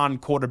to a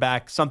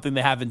non-quarterback, something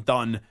they haven't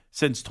done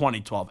since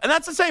 2012. And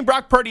that's the saying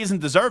Brock Purdy isn't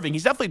deserving.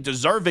 He's definitely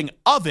deserving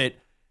of it.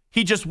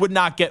 He just would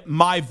not get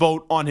my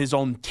vote on his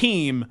own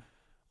team,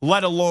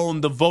 let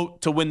alone the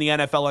vote to win the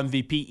NFL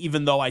MVP,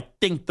 even though I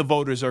think the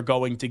voters are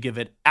going to give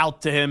it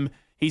out to him.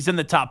 He's in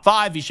the top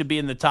 5. He should be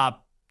in the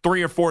top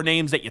 3 or 4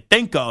 names that you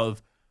think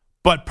of.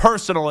 But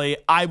personally,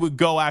 I would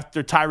go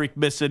after Tyreek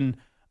missing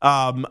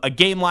a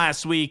game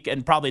last week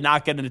and probably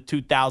not getting to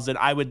 2,000.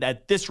 I would,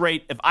 at this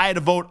rate, if I had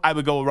a vote, I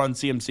would go run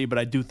CMC, but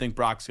I do think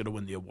Brock's going to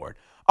win the award.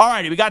 All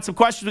righty, we got some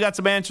questions, we got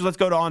some answers. Let's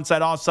go to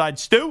Onside, Offside.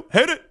 Stu,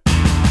 hit it.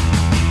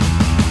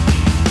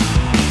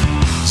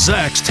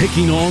 Zach's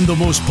taking on the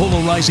most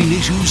polarizing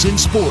issues in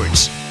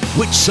sports.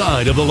 Which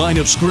side of the line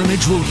of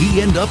scrimmage will he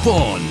end up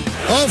on?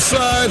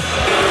 Offside.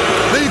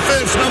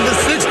 Defense number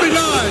 69.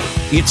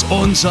 It's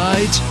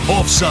Onsides,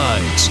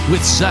 Offsides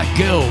with Zach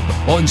Gelb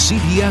on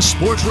CBS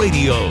Sports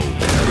Radio.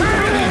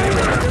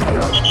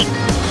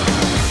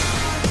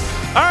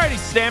 All righty,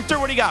 Stamper,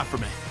 what do you got for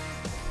me?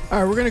 All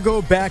right, we're going to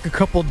go back a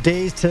couple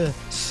days to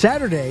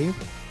Saturday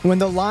when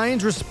the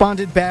Lions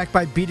responded back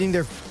by beating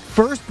their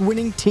first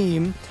winning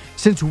team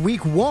since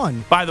week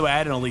 1. By the way, I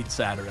had an elite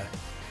Saturday.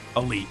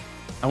 Elite.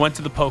 I went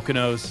to the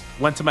Poconos,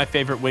 went to my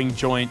favorite wing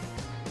joint,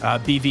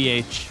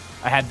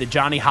 BVH. I had the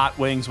Johnny Hot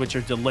Wings, which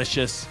are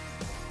delicious.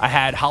 I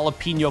had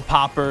jalapeno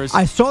poppers.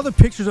 I saw the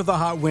pictures of the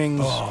hot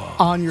wings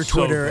on your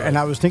Twitter, good. and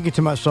I was thinking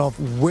to myself,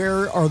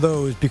 where are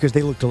those? Because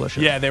they look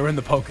delicious. Yeah, they were in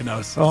the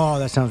Poconos. Oh,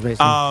 that sounds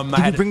amazing.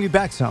 Did you bring me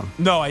back some?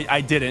 No, I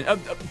didn't.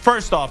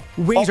 First off,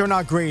 wings are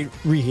not great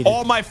reheated.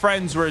 All my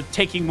friends were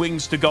taking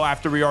wings to go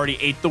after we already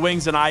ate the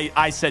wings, and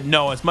I said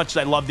no. As much as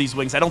I love these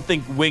wings, I don't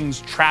think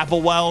wings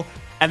travel well,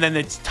 and then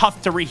it's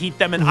tough to reheat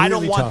them, and really I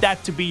don't want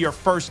that to be your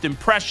first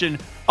impression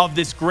of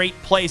this great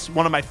place,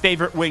 one of my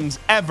favorite wings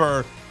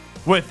ever,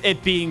 with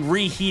it being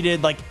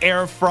reheated, like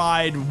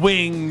air-fried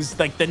wings,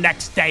 like the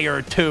next day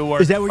or two, or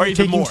is that what or you're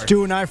even taking more.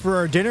 Stu and I for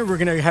our dinner? We're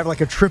going to have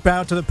like a trip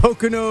out to the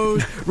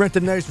Poconos, rent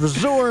a nice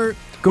resort,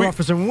 go out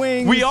for some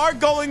wings. We are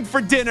going for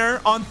dinner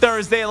on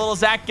Thursday, a little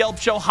Zach Gelb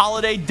Show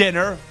holiday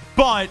dinner,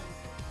 but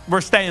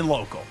we're staying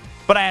local.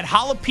 But I had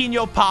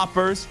jalapeno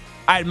poppers,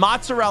 I had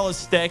mozzarella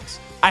sticks,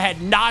 I had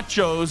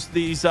nachos,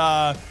 these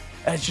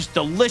just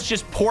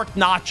delicious pork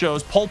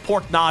nachos, pulled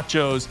pork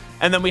nachos,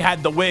 and then we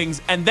had the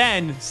wings. And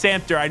then,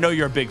 Samter, I know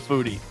you're a big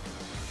foodie.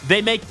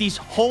 They make these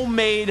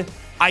homemade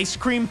ice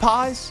cream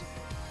pies,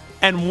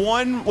 and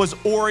one was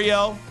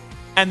Oreo,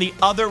 and the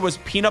other was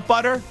peanut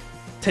butter,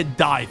 to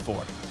die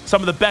for.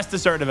 Some of the best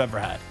dessert I've ever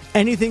had.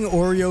 Anything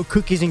Oreo,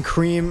 cookies and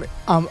cream,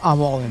 I'm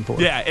all in for.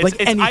 Yeah, it's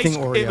anything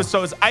Oreo.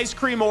 So it's ice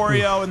cream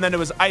Oreo, and then it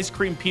was ice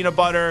cream peanut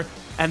butter,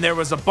 and there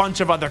was a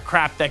bunch of other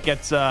crap that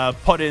gets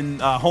put in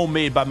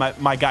homemade by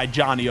my guy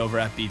Johnny over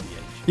at BVH.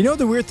 You know,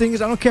 the weird thing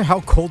is, I don't care how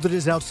cold it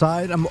is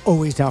outside, I'm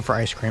always down for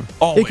ice cream.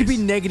 Always. It could be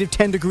negative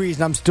 10 degrees,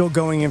 and I'm still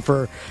going in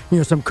for,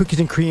 some cookies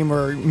and cream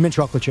or mint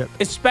chocolate chip.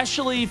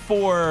 Especially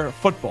for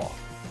football.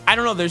 I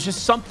don't know, there's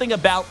just something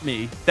about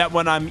me that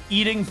when I'm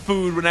eating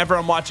food, whenever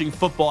I'm watching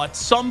football, at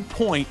some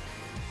point,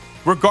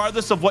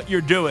 regardless of what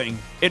you're doing,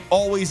 it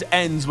always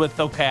ends with,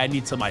 okay, I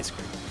need some ice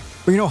cream.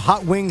 But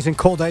hot wings and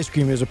cold ice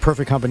cream is a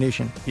perfect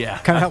combination. Yeah.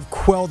 Kind of help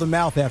quell the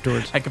mouth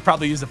afterwards. I could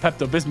probably use a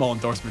Pepto-Bismol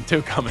endorsement,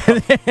 too, coming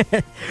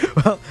up.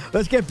 Well,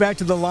 let's get back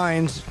to the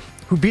Lions,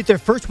 who beat their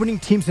first winning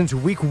team since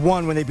week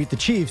 1 when they beat the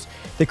Chiefs.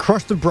 They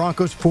crushed the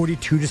Broncos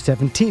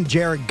 42-17.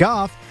 Jared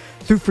Goff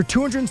threw for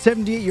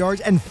 278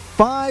 yards and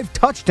 5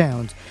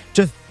 touchdowns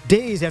just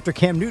days after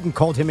Cam Newton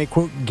called him a,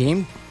 quote,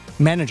 game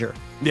manager.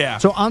 Yeah.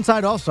 So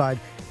onside, offside,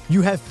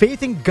 you have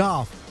faith in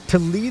Goff to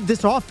lead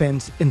this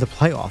offense in the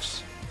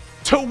playoffs.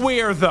 To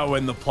where, though,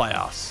 in the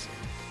playoffs?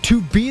 To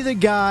be the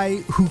guy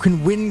who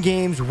can win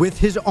games with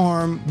his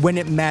arm when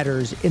it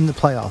matters in the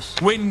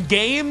playoffs. Win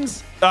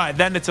games?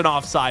 Then it's an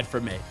offside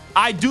for me.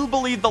 I do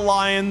believe the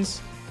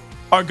Lions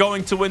are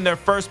going to win their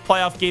first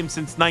playoff game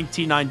since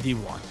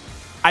 1991.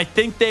 I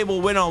think they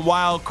will win on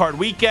Wild Card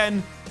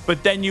Weekend,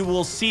 but then you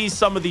will see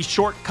some of the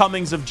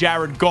shortcomings of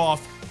Jared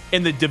Goff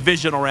in the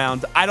divisional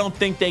round. I don't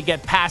think they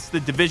get past the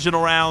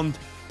divisional round.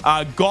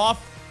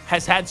 Goff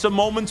has had some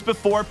moments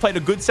before, played a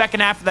good second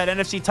half of that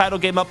NFC title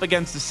game up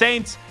against the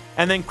Saints,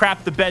 and then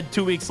crapped the bed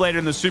 2 weeks later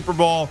in the Super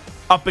Bowl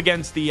up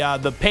against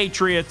the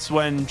Patriots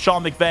when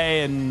Sean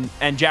McVay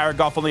and Jared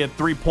Goff only had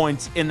 3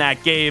 points in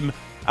that game.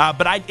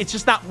 But it's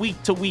just not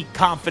week-to-week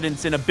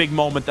confidence in a big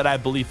moment that I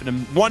believe in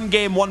him. One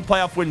game, one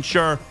playoff win,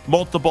 sure.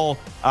 Multiple,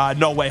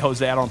 no way,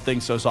 Jose. I don't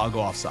think so, so I'll go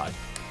offside.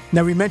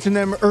 Now, we mentioned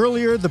them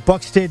earlier. The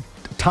Bucs stayed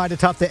tied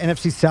atop the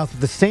NFC South with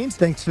the Saints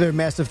thanks to their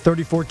massive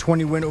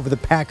 34-20 win over the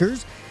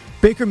Packers.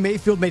 Baker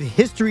Mayfield made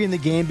history in the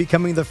game,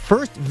 becoming the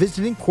first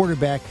visiting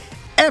quarterback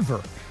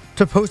ever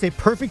to post a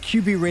perfect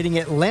QB rating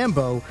at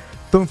Lambeau,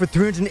 throwing for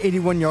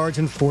 381 yards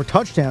and 4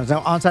 touchdowns.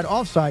 Now, onside,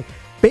 offside,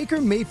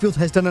 Baker Mayfield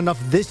has done enough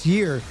this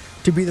year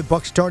to be the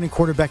Bucs starting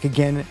quarterback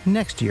again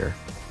next year.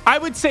 I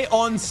would say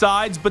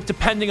onsides, but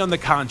depending on the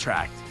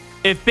contract.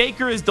 If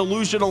Baker is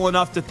delusional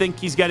enough to think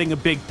he's getting a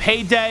big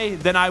payday,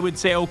 then I would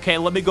say, okay,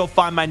 let me go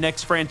find my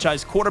next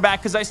franchise quarterback,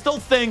 because I still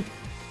think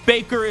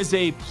Baker is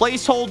a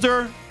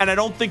placeholder, and I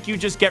don't think you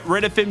just get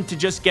rid of him to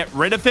just get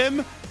rid of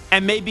him.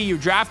 And maybe you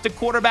draft a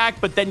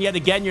quarterback, but then yet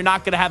again, you're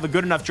not going to have a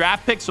good enough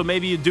draft pick. So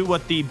maybe you do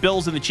what the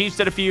Bills and the Chiefs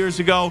did a few years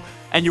ago,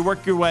 and you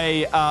work your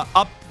way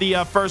up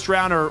the first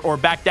round or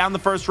back down the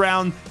first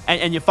round,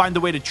 and you find a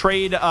way to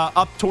trade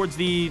up towards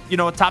the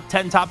a top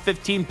 10, top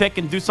 15 pick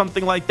and do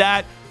something like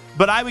that.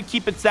 But I would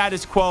keep it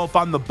status quo if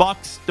I'm the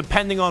Bucs,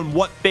 depending on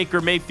what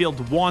Baker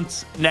Mayfield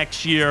wants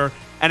next year.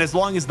 And as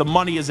long as the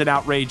money isn't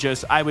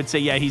outrageous, I would say,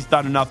 yeah, he's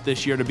done enough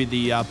this year to be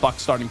the Bucs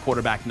starting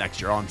quarterback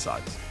next year.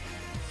 Onsides.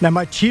 Now,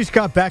 my Chiefs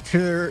got back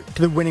to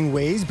the winning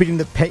ways, beating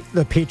the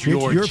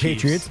Patriots, your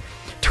Patriots,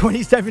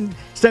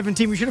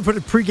 27-17. We should have put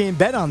a pregame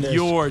bet on this.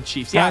 Your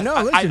Chiefs. Yeah, I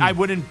know. I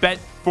wouldn't bet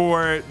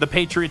for the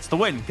Patriots to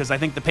win because I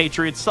think the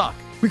Patriots suck.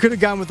 We could have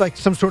gone with like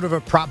some sort of a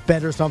prop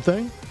bet or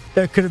something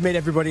that could have made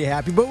everybody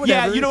happy, but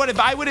whatever. Yeah, you know what? If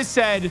I would have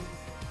said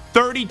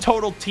 30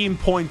 total team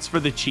points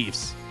for the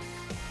Chiefs,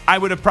 I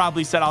would have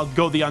probably said I'll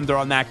go the under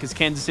on that because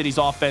Kansas City's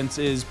offense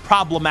is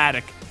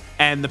problematic,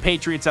 and the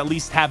Patriots at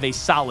least have a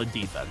solid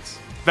defense.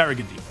 Very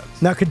good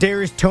defense. Now,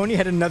 Kadarius Toney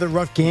had another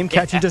rough game,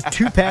 catching just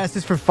 2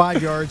 passes for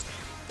 5 yards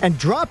and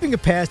dropping a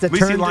pass that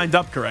turned lined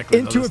up correctly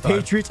into a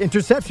Patriots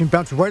interception,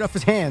 bounced right off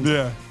his hands.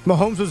 Yeah.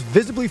 Mahomes was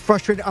visibly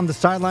frustrated on the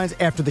sidelines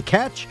after the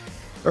catch,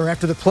 or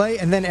after the play,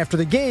 and then after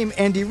the game,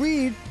 Andy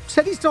Reid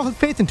said he still had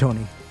faith in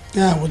Toney.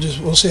 Yeah,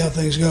 we'll see how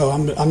things go.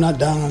 I'm not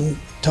down on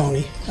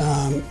Toney.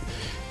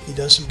 He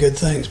does some good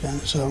things, man.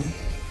 So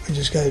we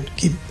just got to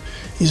keep.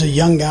 He's a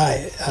young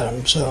guy,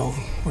 Adam. So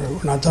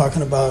we're not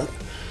talking about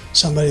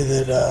somebody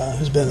that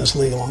has been in this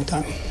league a long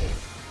time.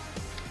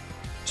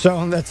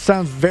 So that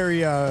sounds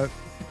very,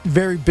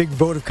 very big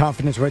vote of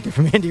confidence right there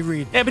from Andy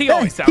Reid. Yeah, but he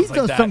always sounds like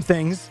that. He does some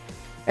things.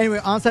 Anyway,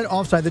 onside,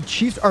 offside, the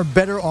Chiefs are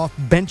better off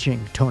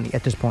benching Toney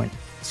at this point.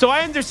 So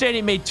I understand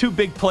he made 2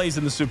 big plays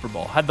in the Super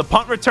Bowl. Had the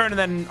punt return, and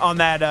then on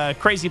that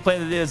crazy play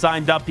that they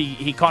designed up,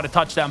 he caught a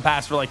touchdown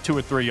pass for like 2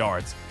 or 3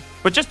 yards.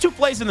 But just 2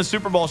 plays in the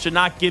Super Bowl should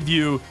not give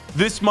you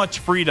this much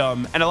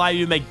freedom and allow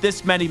you to make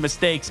this many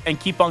mistakes and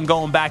keep on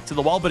going back to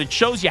the well. But it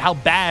shows you how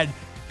bad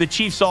the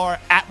Chiefs are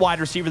at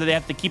wide receiver that they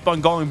have to keep on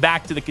going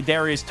back to the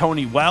Kadarius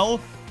Toney well.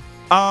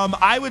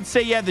 I would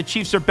say, yeah, the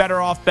Chiefs are better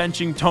off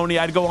benching Toney.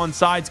 I'd go on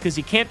sides because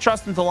you can't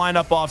trust him to line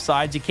up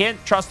offsides. You can't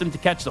trust him to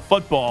catch the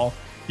football.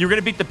 You're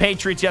going to beat the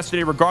Patriots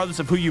yesterday regardless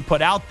of who you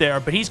put out there,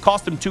 but he's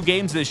cost them 2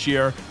 games this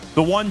year.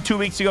 The one 2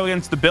 weeks ago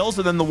against the Bills,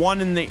 and then the one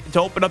to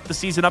open up the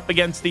season up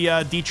against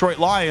the Detroit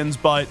Lions.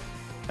 But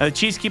the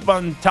Chiefs keep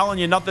on telling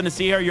you nothing to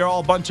see here. You're all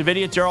a bunch of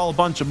idiots. You're all a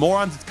bunch of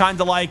morons. It's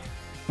kind of like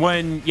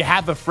when you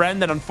have a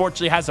friend that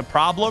unfortunately has a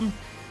problem,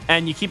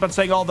 and you keep on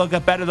saying, oh, they'll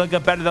get better, they'll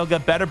get better, they'll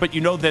get better, but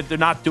you know that they're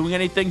not doing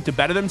anything to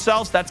better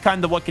themselves. That's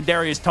kind of what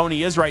Kadarius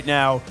Toney is right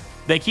now.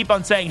 They keep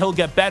on saying he'll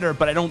get better,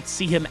 but I don't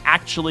see him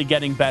actually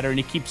getting better, and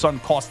he keeps on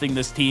costing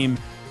this team.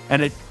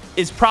 And it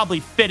is probably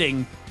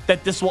fitting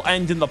that this will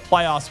end in the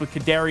playoffs with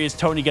Kadarius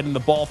Toney getting the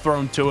ball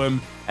thrown to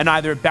him and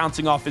either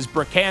bouncing off his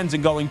brick hands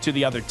and going to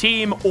the other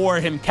team, or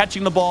him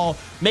catching the ball,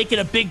 making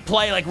a big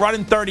play, like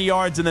running 30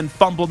 yards and then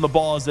fumbling the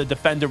ball as the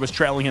defender was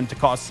trailing him to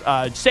cost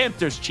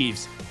Santos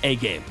Chiefs a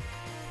game.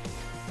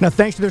 Now,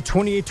 thanks to their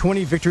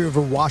 28-20 victory over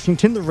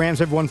Washington, the Rams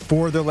have won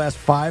 4 of their last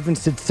 5 and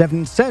sit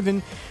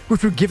 7-7,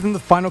 which would give them the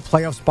final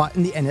playoff spot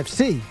in the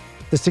NFC.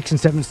 The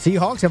 6-7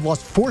 Seahawks have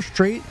lost 4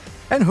 straight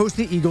and host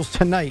the Eagles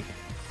tonight.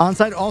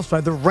 Onside,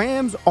 offside, the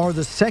Rams are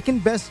the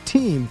second best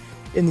team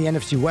in the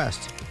NFC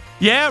West.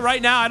 Yeah,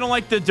 right now I don't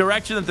like the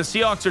direction that the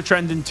Seahawks are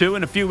trending to.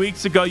 And a few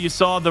weeks ago, you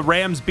saw the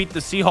Rams beat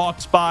the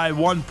Seahawks by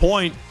 1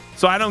 point.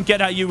 So I don't get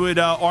how you would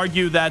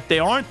argue that they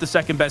aren't the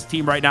second best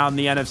team right now in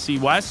the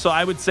NFC West. So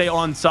I would say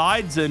on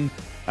sides, and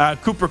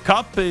Cooper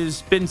Kupp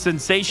has been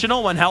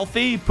sensational when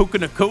healthy. Puka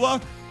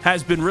Nacua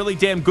has been really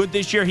damn good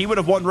this year. He would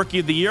have won Rookie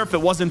of the Year if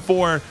it wasn't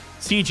for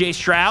C.J.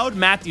 Stroud.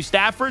 Matthew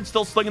Stafford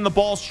still slinging the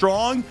ball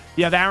strong.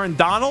 You have Aaron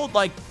Donald.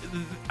 Like,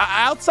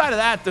 outside of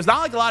that, there's not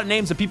like a lot of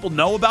names that people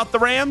know about the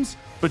Rams.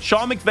 But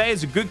Sean McVay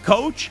is a good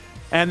coach.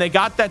 And they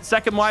got that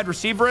second wide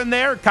receiver in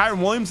there.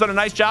 Kyron Williams done a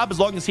nice job as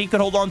long as he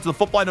could hold on to the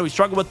football. I know he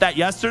struggled with that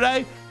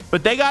yesterday.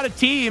 But they got a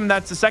team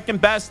that's the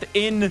second best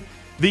in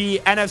the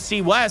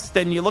NFC West.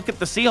 And you look at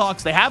the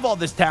Seahawks, they have all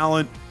this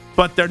talent,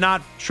 but they're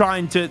not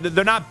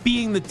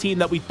being the team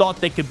that we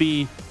thought they could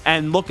be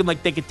and looking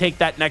like they could take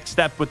that next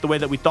step with the way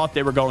that we thought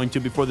they were going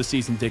to before the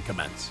season did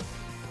commence.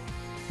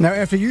 Now,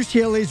 after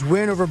UCLA's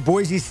win over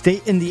Boise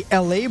State in the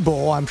LA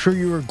Bowl, I'm sure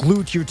you were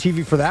glued to your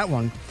TV for that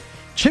one.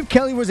 Chip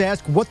Kelly was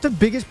asked what the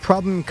biggest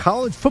problem in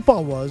college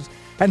football was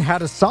and how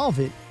to solve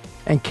it,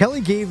 and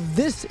Kelly gave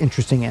this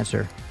interesting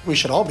answer. We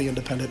should all be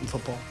independent in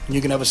football. You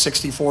can have a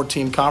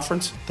 64-team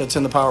conference that's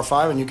in the Power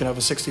 5, and you can have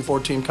a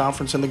 64-team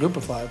conference in the Group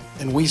of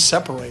 5. And we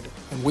separate it,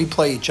 and we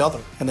play each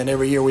other. And then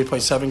every year we play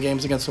 7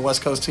 games against the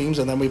West Coast teams,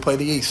 and then we play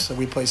the East. So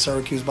we play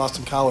Syracuse,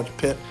 Boston College,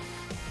 Pitt,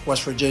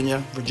 West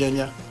Virginia,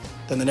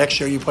 Then the next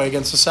year you play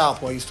against the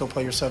South while you still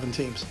play your 7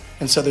 teams.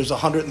 And so there's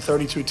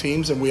 132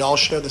 teams and we all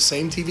share the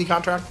same TV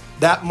contract.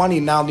 That money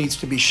now needs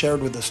to be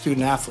shared with the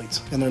student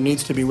athletes and there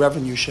needs to be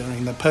revenue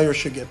sharing. The players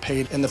should get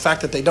paid. And the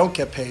fact that they don't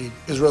get paid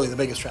is really the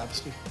biggest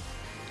travesty.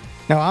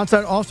 Now,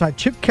 onside, offside,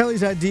 Chip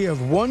Kelly's idea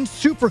of one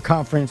super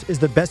conference is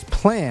the best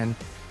plan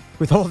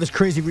with all this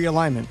crazy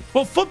realignment.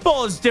 Well,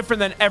 football is different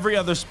than every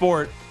other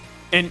sport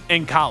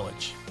in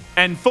college.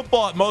 And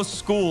football at most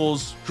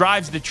schools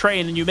drives the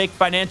train, and you make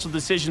financial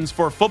decisions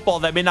for football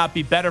that may not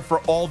be better for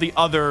all the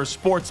other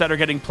sports that are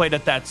getting played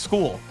at that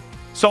school.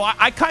 So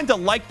I kind of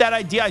like that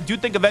idea. I do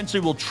think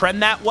eventually we'll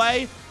trend that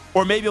way,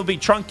 or maybe it'll be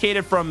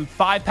truncated from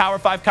 5 Power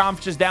 5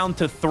 conferences down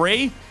to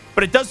 3.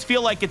 But it does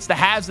feel like it's the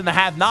haves and the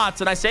have-nots.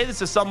 And I say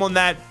this as someone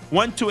that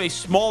went to a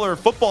smaller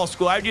football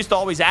school. I used to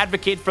always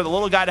advocate for the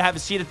little guy to have a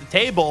seat at the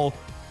table.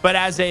 But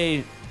as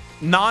a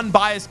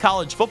non-biased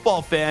college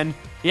football fan,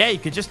 yeah, you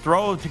could just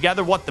throw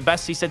together the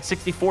best, he said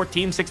 64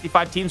 teams,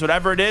 65 teams,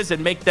 whatever it is,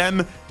 and make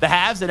them the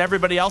haves and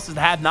everybody else is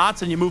the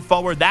have-nots, and you move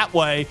forward that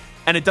way,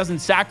 and it doesn't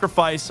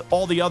sacrifice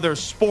all the other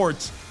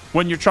sports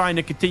when you're trying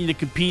to continue to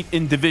compete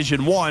in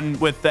Division I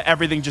with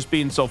everything just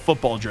being so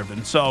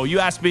football-driven. So you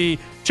asked me,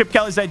 Chip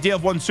Kelly's idea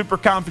of one super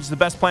conference is the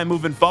best plan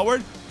moving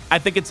forward. I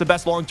think it's the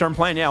best long-term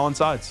plan,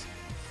 Onsides.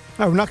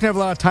 We're not going to have a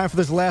lot of time for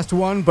this last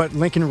one, but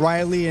Lincoln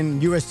Riley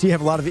and USC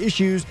have a lot of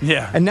issues.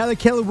 Yeah. And now that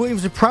Caleb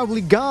Williams is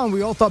probably gone,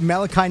 we all thought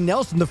Malachi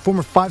Nelson, the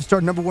former 5-star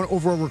 #1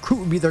 overall recruit,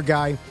 would be their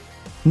guy.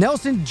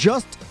 Nelson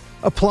just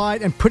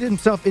applied and put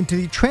himself into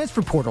the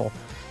transfer portal.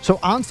 So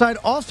onside,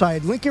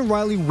 offside, Lincoln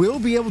Riley will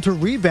be able to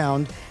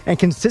rebound and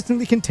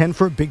consistently contend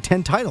for a Big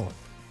Ten title.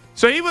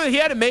 So he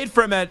had it made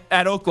for him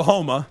at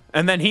Oklahoma,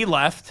 and then he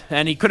left,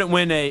 and he couldn't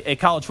win a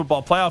college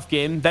football playoff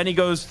game. Then he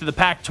goes to the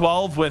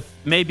Pac-12 with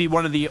maybe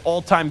one of the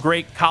all-time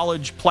great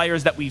college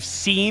players that we've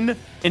seen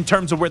in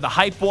terms of where the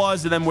hype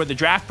was and then where the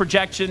draft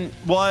projection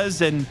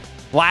was. And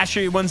last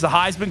year he wins the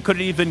Heisman,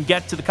 couldn't even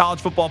get to the college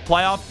football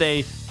playoff.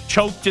 They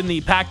choked in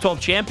the Pac-12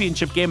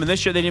 championship game, and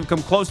this year they didn't even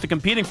come close to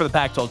competing for the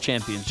Pac-12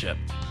 championship.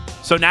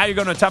 So now you're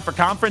going to a tougher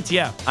conference?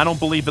 Yeah, I don't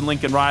believe in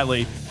Lincoln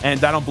Riley,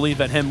 and I don't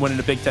believe in him winning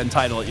a Big Ten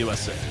title at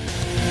USC.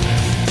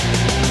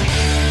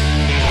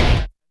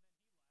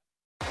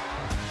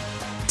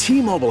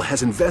 T-Mobile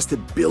has invested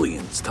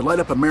billions to light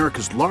up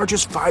America's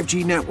largest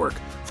 5G network,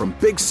 from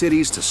big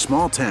cities to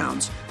small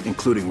towns,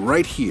 including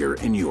right here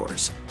in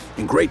yours.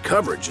 And great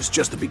coverage is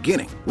just the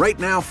beginning. Right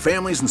now,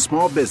 families and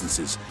small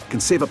businesses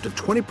can save up to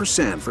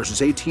 20%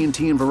 versus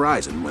AT&T and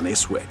Verizon when they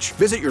switch.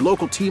 Visit your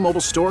local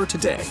T-Mobile store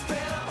today.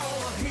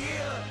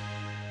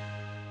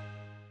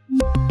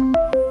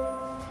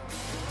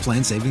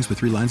 Plan savings with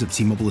 3 lines of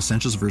T-Mobile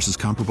Essentials versus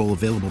comparable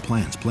available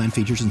plans. Plan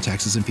features and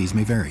taxes and fees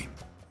may vary.